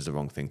saying this is the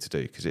wrong thing to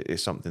do, because it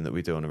is something that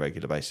we do on a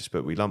regular basis,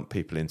 but we lump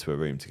people into a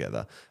room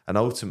together. And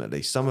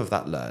ultimately, some of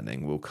that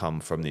learning will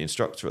come from the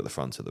instructor at the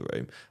front of the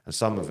room, and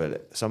some of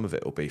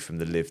it will be from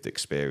the lived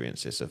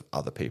experiences of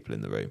other people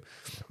in the room.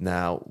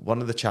 Now,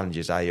 one of the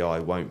challenges AI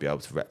won't be able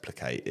to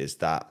replicate is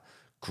that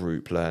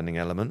group learning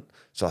element.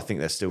 So I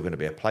think there's still going to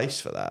be a place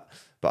for that,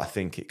 but I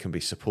think it can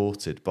be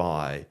supported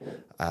by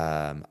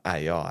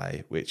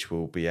AI, which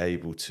will be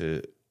able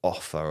to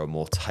offer a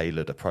more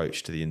tailored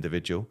approach to the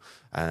individual.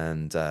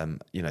 And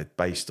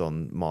based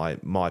on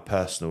my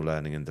personal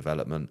learning and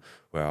development,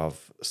 where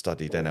I've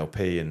studied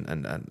NLP and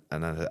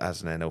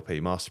as an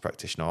NLP master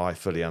practitioner, I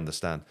fully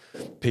understand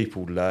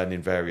people learn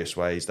in various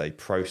ways, they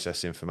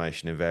process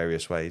information in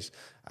various ways,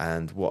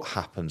 and what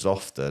happens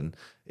often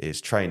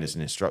is trainers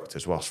and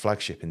instructors, whilst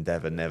Flagship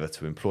endeavour never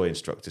to employ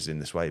instructors in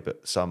this way,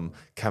 but some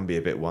can be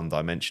a bit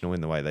one-dimensional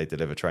in the way they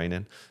deliver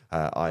training.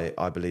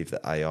 I believe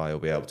that AI will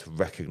be able to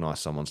recognise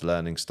someone's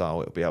learning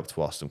style, it will be able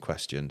to ask them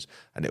questions,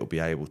 and it will be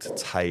able to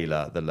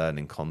tailor the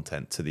learning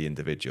content to the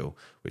individual,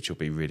 which will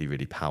be really,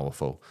 really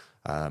powerful.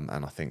 And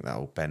I think that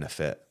will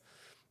benefit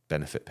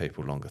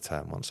people longer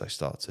term once they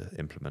start to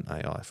implement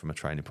AI from a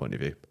training point of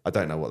view. I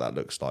don't know what that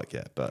looks like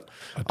yet, but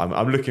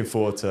I'm looking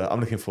forward to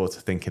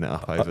thinking it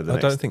up over the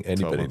next 12 months. I don't think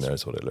anybody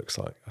knows what it looks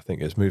like. I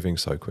think it's moving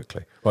so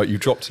quickly. Right, you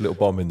dropped a little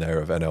bomb in there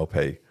of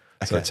NLP.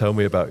 So tell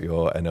me about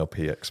your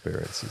NLP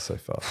experiences so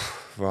far.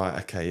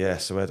 Right. Okay. Yeah.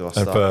 So where do I And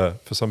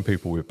start? for some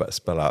people, we better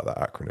spell out that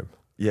acronym.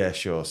 Yeah,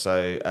 sure.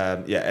 So,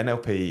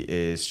 NLP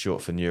is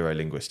short for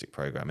neuro-linguistic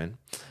programming,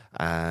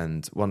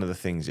 and one of the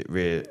things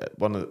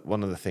one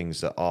of the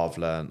things that I've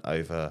learned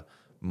over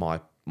my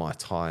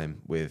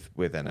time with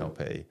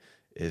NLP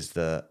is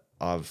that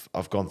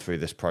I've gone through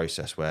this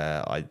process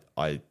where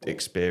I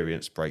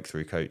experienced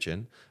breakthrough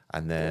coaching,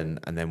 and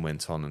then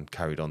went on and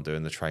carried on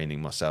doing the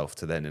training myself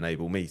to then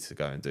enable me to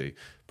go and do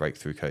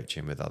breakthrough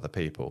coaching with other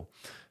people.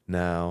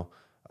 Now,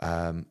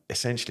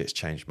 essentially, it's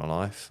changed my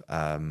life.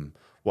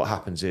 What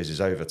happens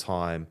is over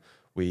time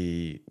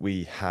we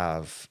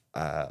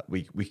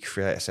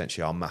create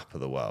essentially our map of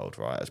the world,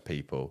 right, as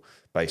people,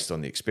 based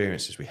on the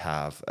experiences we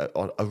have.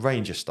 A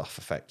range of stuff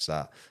affects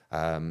that.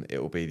 It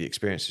will be the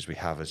experiences we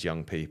have as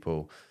young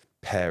people,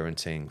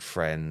 parenting,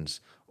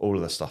 friends, all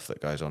of the stuff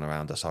that goes on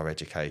around us, our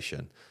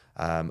education,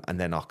 and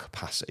then our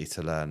capacity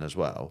to learn as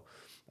well.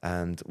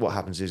 And what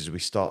happens is we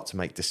start to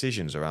make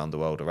decisions around the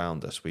world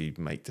around us. We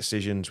make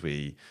decisions.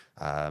 We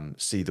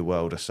see the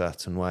world a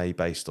certain way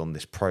based on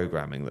this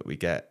programming that we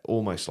get,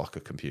 almost like a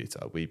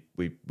computer. We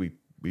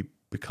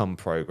become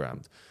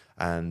programmed.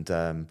 And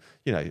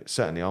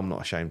certainly, I'm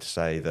not ashamed to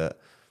say that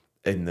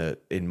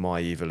in my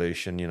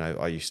evolution,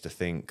 I used to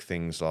think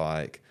things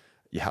like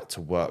you had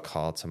to work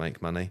hard to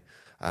make money.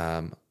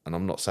 And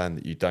I'm not saying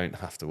that you don't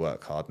have to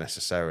work hard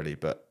necessarily,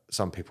 but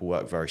some people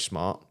work very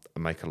smart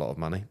and make a lot of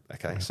money.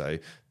 Okay. So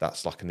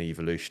that's like an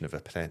evolution of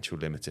a potential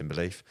limiting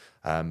belief.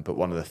 But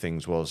one of the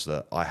things was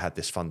that I had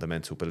this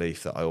fundamental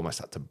belief that I almost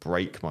had to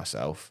break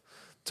myself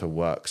to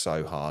work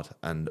so hard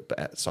and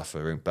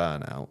suffering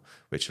burnout,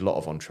 which a lot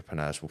of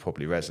entrepreneurs will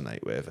probably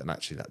resonate with. And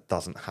actually that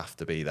doesn't have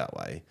to be that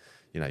way.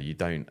 You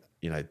don't,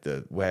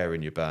 the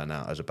wearing your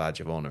burnout as a badge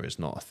of honor is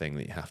not a thing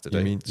that you have to do.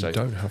 You mean you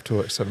don't have to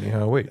work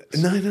 70-hour weeks?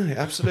 No,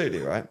 absolutely,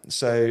 right.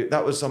 So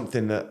that was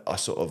something that I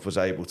sort of was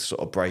able to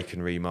sort of break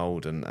and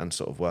remold and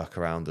sort of work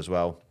around as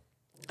well.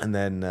 And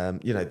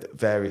then,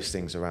 various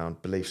things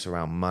around beliefs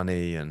around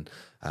money and,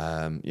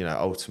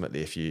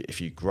 ultimately if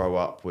you grow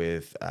up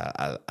with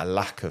a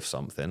lack of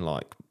something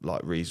like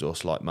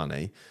resource, like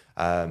money,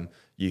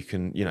 you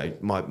can,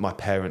 my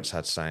parents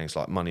had sayings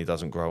like money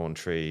doesn't grow on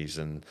trees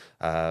and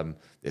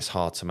it's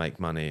hard to make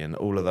money and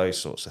all of those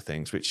sorts of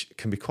things, which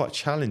can be quite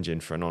challenging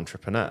for an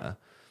entrepreneur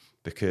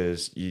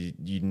because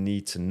you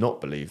need to not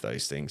believe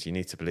those things. You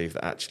need to believe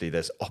that actually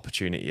there's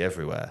opportunity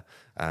everywhere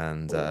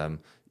and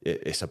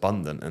it's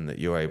abundant and that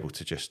you're able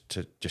to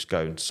just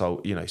go and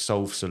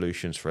solve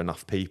solutions for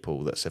enough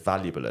people that's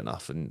valuable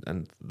enough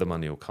and the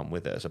money will come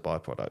with it as a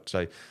byproduct.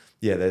 So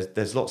yeah,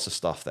 there's lots of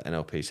stuff that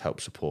NLP's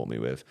helped support me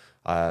with.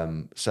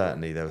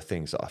 Certainly there were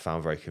things that I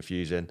found very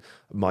confusing.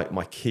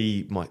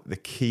 The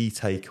key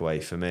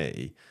takeaway for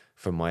me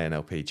from my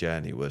NLP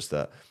journey was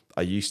that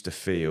I used to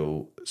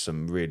feel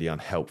some really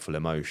unhelpful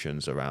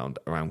emotions around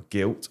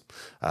guilt.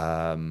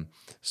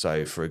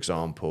 So, for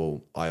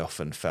example, I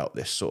often felt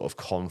this sort of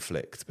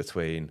conflict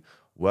between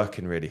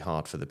working really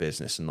hard for the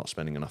business and not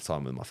spending enough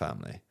time with my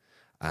family.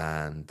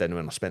 And then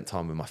when I spent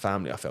time with my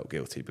family, I felt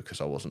guilty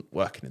because I wasn't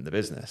working in the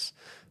business.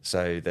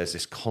 So there's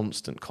this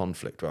constant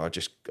conflict where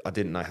I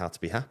didn't know how to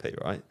be happy,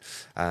 right?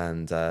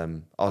 And I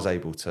was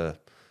able to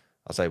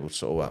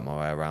sort of work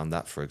my way around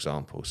that, for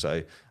example.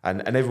 So,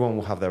 and everyone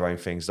will have their own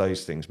things.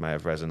 Those things may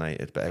have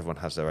resonated, but everyone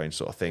has their own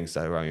sort of things,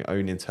 their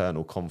own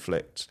internal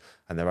conflicts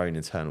and their own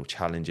internal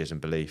challenges and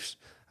beliefs.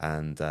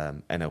 And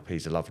NLP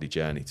is a lovely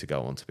journey to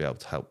go on to be able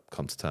to help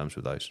come to terms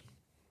with those.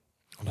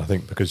 And I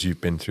think because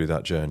you've been through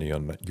that journey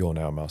and you're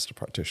now a master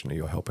practitioner,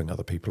 you're helping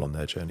other people on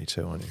their journey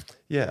too, aren't you?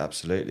 Yeah,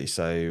 absolutely.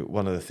 So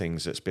one of the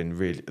things that's been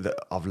that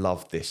I've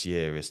loved this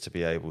year is to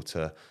be able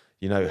to,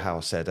 how I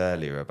said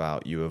earlier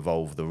about you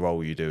evolve the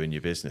role you do in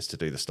your business to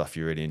do the stuff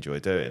you really enjoy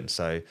doing.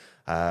 So,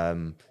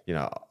 I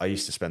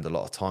used to spend a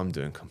lot of time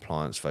doing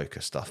compliance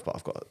focused stuff, but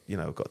I've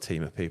got a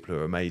team of people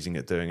who are amazing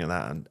at doing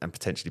that and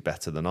potentially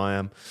better than I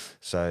am.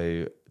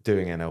 So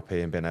doing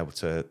NLP and being able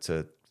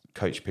to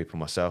coach people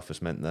myself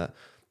has meant that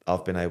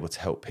I've been able to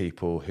help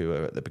people who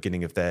are at the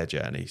beginning of their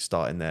journey,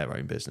 starting their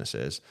own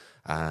businesses,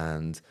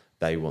 and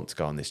they want to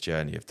go on this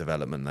journey of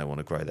development. They want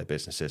to grow their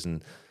businesses.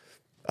 And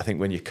I think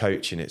when you're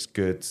coaching, it's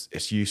good.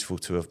 It's useful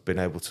to have been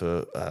able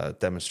to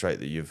demonstrate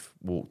that you've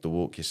walked the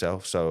walk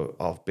yourself. So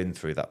I've been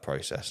through that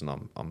process,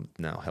 and I'm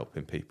now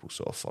helping people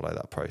sort of follow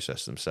that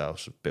process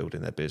themselves,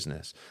 building their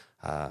business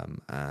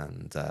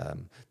and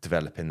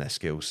developing their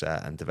skill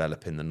set and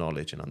developing the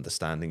knowledge and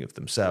understanding of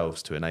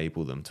themselves to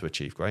enable them to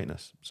achieve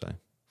greatness. So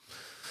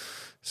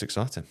it's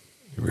exciting.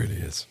 It really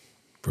is.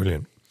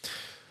 Brilliant.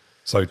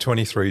 So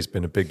 23 has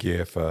been a big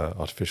year for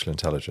artificial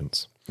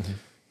intelligence. Mm-hmm.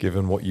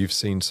 Given what you've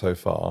seen so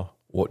far,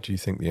 what do you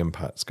think the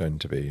impact's going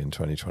to be in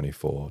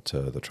 2024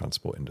 to the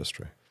transport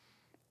industry?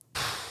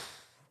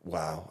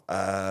 Wow.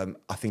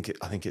 I think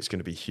it's going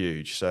to be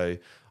huge. So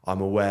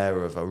I'm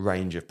aware of a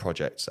range of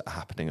projects that are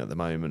happening at the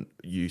moment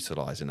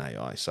utilising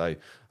AI. So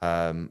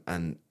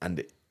and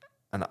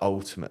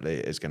ultimately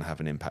it is going to have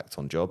an impact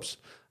on jobs,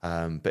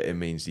 but it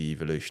means the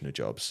evolution of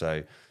jobs.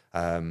 So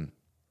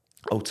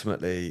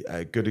ultimately,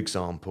 a good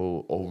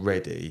example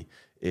already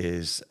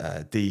is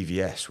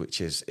DVS, which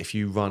is if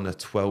you run a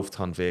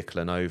 12-ton vehicle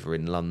and over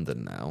in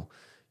London now,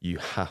 you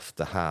have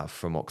to have,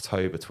 from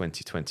October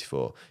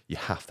 2024, you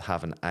have to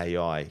have an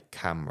AI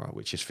camera,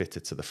 which is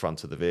fitted to the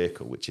front of the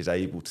vehicle, which is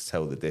able to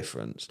tell the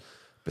difference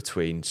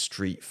between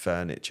street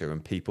furniture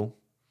and people.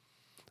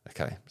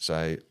 Okay,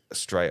 so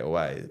straight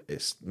away,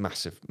 it's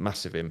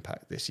massive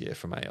impact this year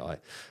from AI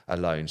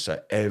alone.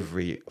 So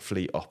every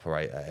fleet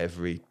operator,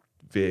 every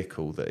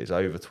vehicle that is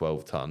over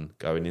 12 ton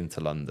going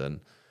into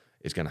London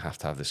is going to have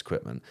this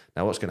equipment.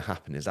 Now, what's going to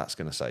happen is that's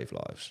going to save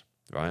lives,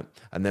 right?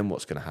 And then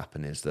what's going to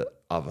happen is that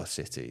other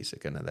cities are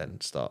going to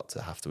then start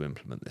to have to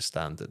implement this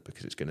standard,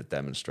 because it's going to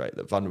demonstrate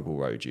that vulnerable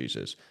road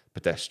users,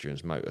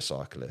 pedestrians,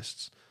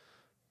 motorcyclists,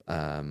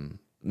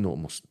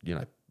 normal,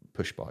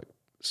 push bike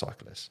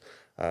cyclists,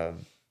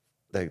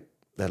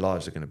 their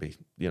lives are going to be,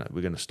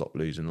 we're going to stop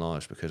losing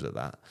lives because of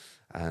that.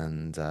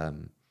 And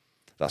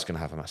that's going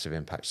to have a massive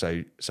impact.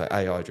 So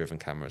AI-driven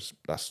cameras,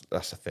 that's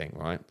a thing,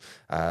 right?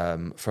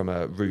 From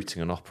a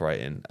routing and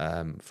operating,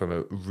 from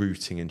a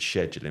routing and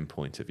scheduling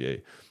point of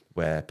view,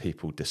 where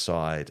people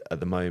decide, at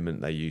the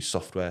moment they use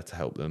software to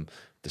help them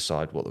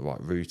decide what the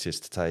right route is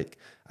to take,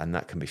 and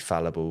that can be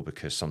fallible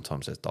because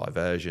sometimes there's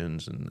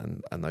diversions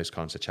and those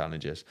kinds of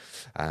challenges.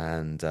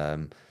 And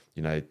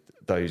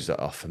those that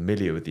are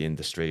familiar with the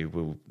industry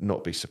will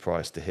not be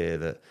surprised to hear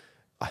that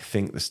I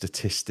think the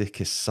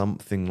statistic is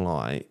something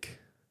like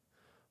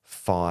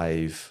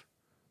five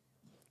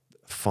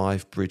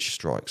bridge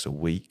strikes a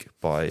week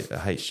by a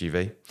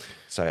HGV.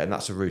 So, and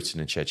that's a routing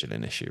and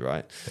scheduling issue,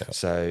 right? Yeah.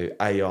 So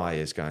AI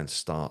is going to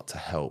start to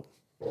help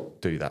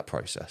do that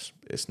process.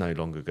 It's no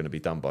longer going to be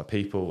done by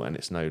people, and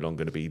it's no longer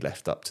going to be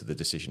left up to the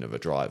decision of a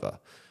driver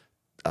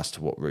as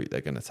to what route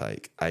they're going to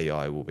take.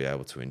 AI will be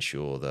able to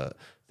ensure that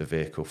the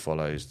vehicle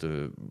follows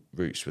the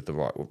routes with the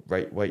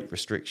right weight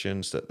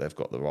restrictions, that they've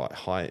got the right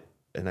height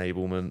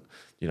enablement,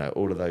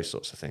 all of those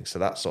sorts of things. So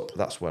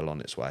that's well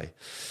on its way.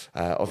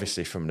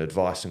 Obviously, from an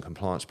advice and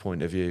compliance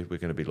point of view, we're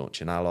going to be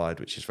launching Allied,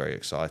 which is very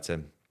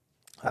exciting.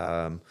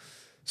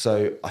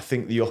 So I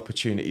think the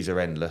opportunities are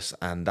endless,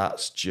 and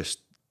that's just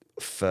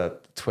for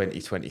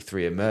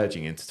 2023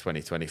 emerging into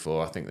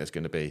 2024. I think there's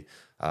going to be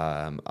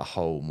a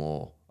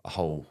whole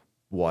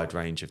wide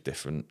range of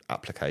different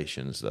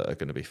applications that are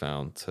going to be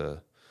found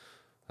that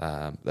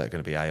are going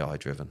to be AI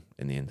driven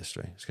in the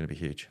industry. It's going to be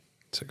huge.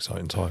 It's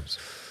exciting times.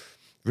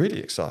 Really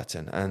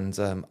exciting. And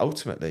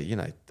ultimately,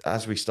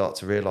 as we start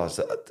to realise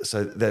that,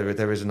 so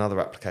there is another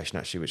application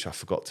actually which I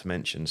forgot to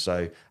mention.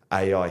 So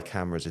AI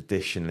cameras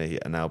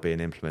additionally are now being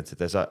implemented.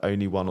 There's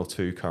only one or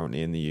two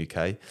currently in the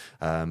UK,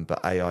 but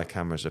AI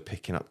cameras are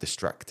picking up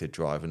distracted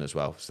driving as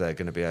well. So they're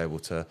going to be able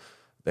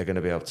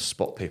to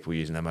spot people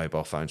using their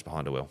mobile phones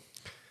behind a wheel.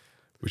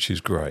 Which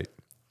is great.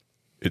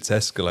 It's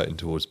escalating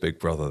towards Big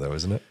Brother though,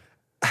 isn't it?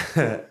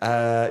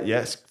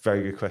 Yes,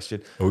 very good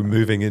question. Are we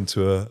moving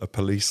into a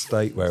police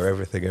state where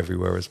everything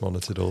everywhere is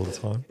monitored all the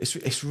time?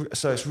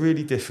 It's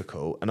really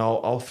difficult, and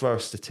I'll throw a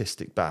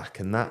statistic back,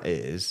 and that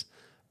is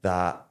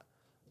that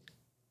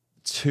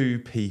two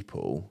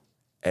people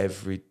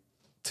every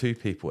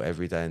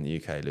day in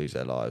the UK lose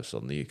their lives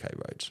on the UK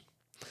roads.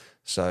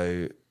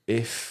 So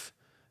if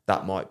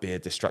that might be a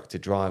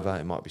distracted driver,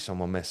 it might be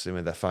someone messing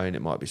with their phone,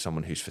 it might be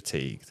someone who's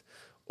fatigued,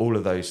 all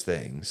of those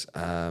things.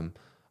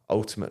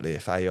 Ultimately,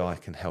 if AI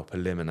can help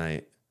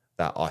eliminate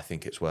that, I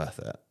think it's worth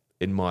it,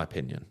 in my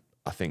opinion.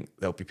 I think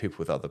there'll be people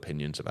with other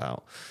opinions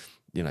about,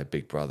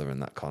 Big Brother and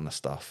that kind of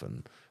stuff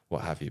and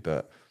what have you.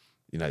 But,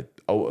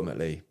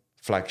 ultimately,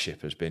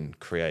 Flagship has been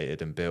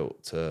created and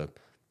built to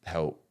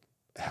help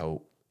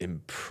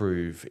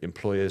improve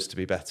employers to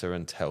be better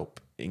and to help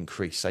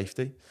increase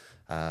safety.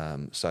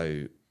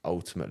 So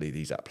ultimately,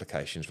 these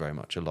applications very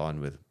much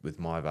align with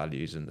my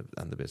values and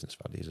the business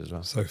values as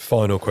well. So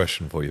final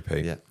question for you,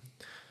 Pete. Yeah.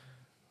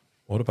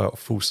 What about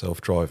full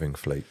self-driving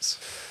fleets?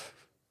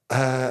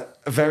 A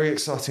very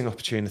exciting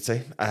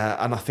opportunity,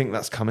 and I think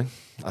that's coming.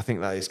 I think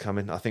that is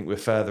coming. I think we're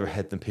further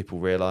ahead than people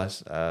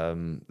realise.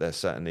 There's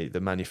certainly the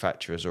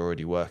manufacturers are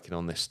already working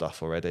on this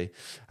stuff already.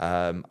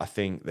 I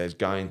think there's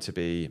going to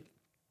be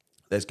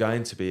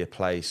a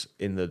place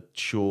in the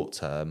short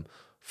term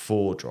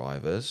for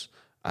drivers,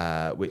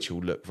 which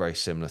will look very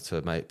similar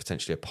to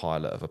potentially a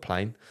pilot of a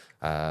plane,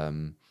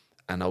 and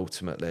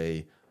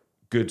ultimately,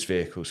 goods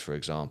vehicles, for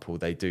example,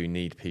 they do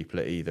need people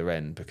at either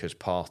end, because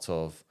part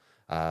of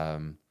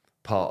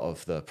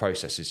the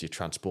process is you're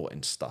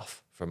transporting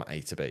stuff from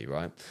A to B,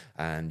 right?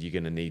 And you're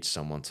going to need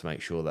someone to make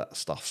sure that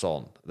stuff's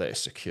on, that it's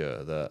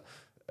secure, that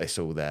it's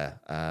all there.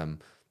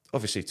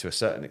 Obviously, to a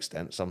certain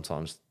extent,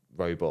 sometimes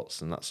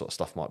robots and that sort of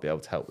stuff might be able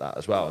to help that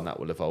as well, and that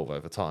will evolve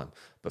over time.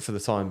 But for the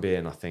time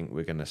being, I think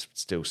we're going to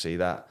still see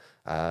that.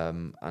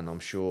 And I'm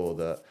sure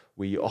that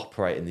we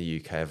operate in the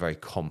UK a very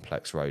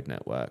complex road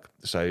network.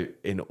 So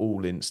in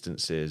all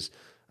instances,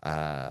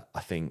 I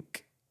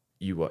think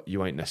you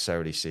won't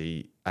necessarily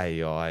see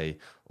AI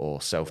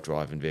or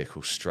self-driving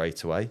vehicles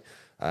straight away.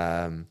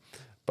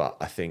 But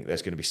I think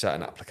there's going to be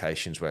certain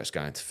applications where it's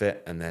going to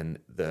fit, and then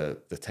the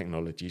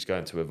technology is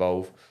going to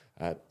evolve.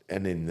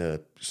 And in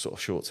the sort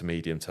of short to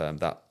medium term,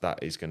 that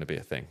is going to be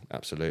a thing.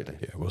 Absolutely.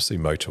 Yeah, we'll see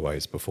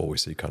motorways before we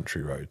see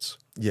country roads.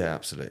 Yeah,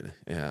 absolutely.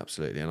 Yeah,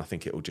 absolutely. And I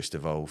think it will just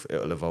evolve.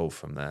 It'll evolve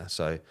from there.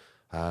 So,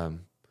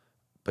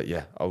 but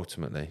yeah,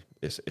 ultimately,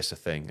 it's a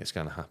thing. It's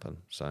going to happen.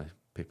 So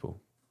people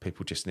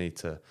just need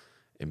to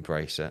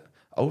embrace it.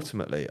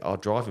 Ultimately, our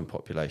driving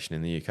population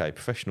in the UK,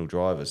 professional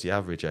drivers, the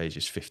average age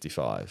is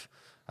 55.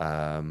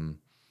 And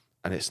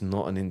it's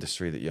not an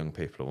industry that young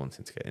people are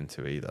wanting to get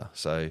into either.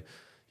 So,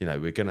 you know,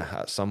 we're going to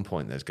at some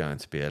point there's going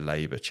to be a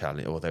labour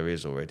challenge, or there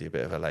is already a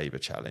bit of a labour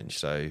challenge.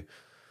 So,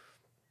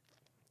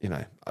 you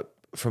know,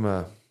 from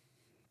a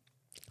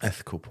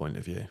ethical point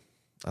of view,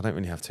 I don't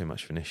really have too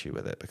much of an issue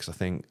with it, because I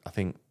think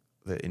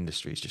the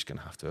industry is just going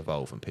to have to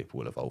evolve, and people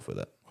will evolve with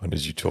it. And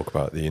as you talk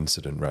about the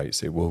incident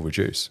rates, it will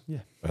reduce.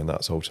 Yeah. And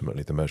that's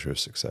ultimately the measure of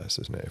success,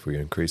 isn't it? If we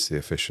increase the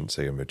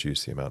efficiency and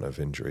reduce the amount of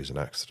injuries and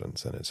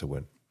accidents, then it's a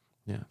win.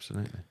 Yeah,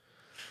 absolutely.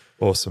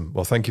 Awesome.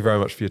 Well, thank you very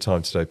much for your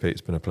time today, Pete.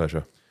 It's been a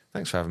pleasure.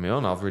 Thanks for having me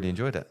on. I've really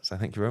enjoyed it. So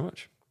thank you very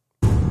much.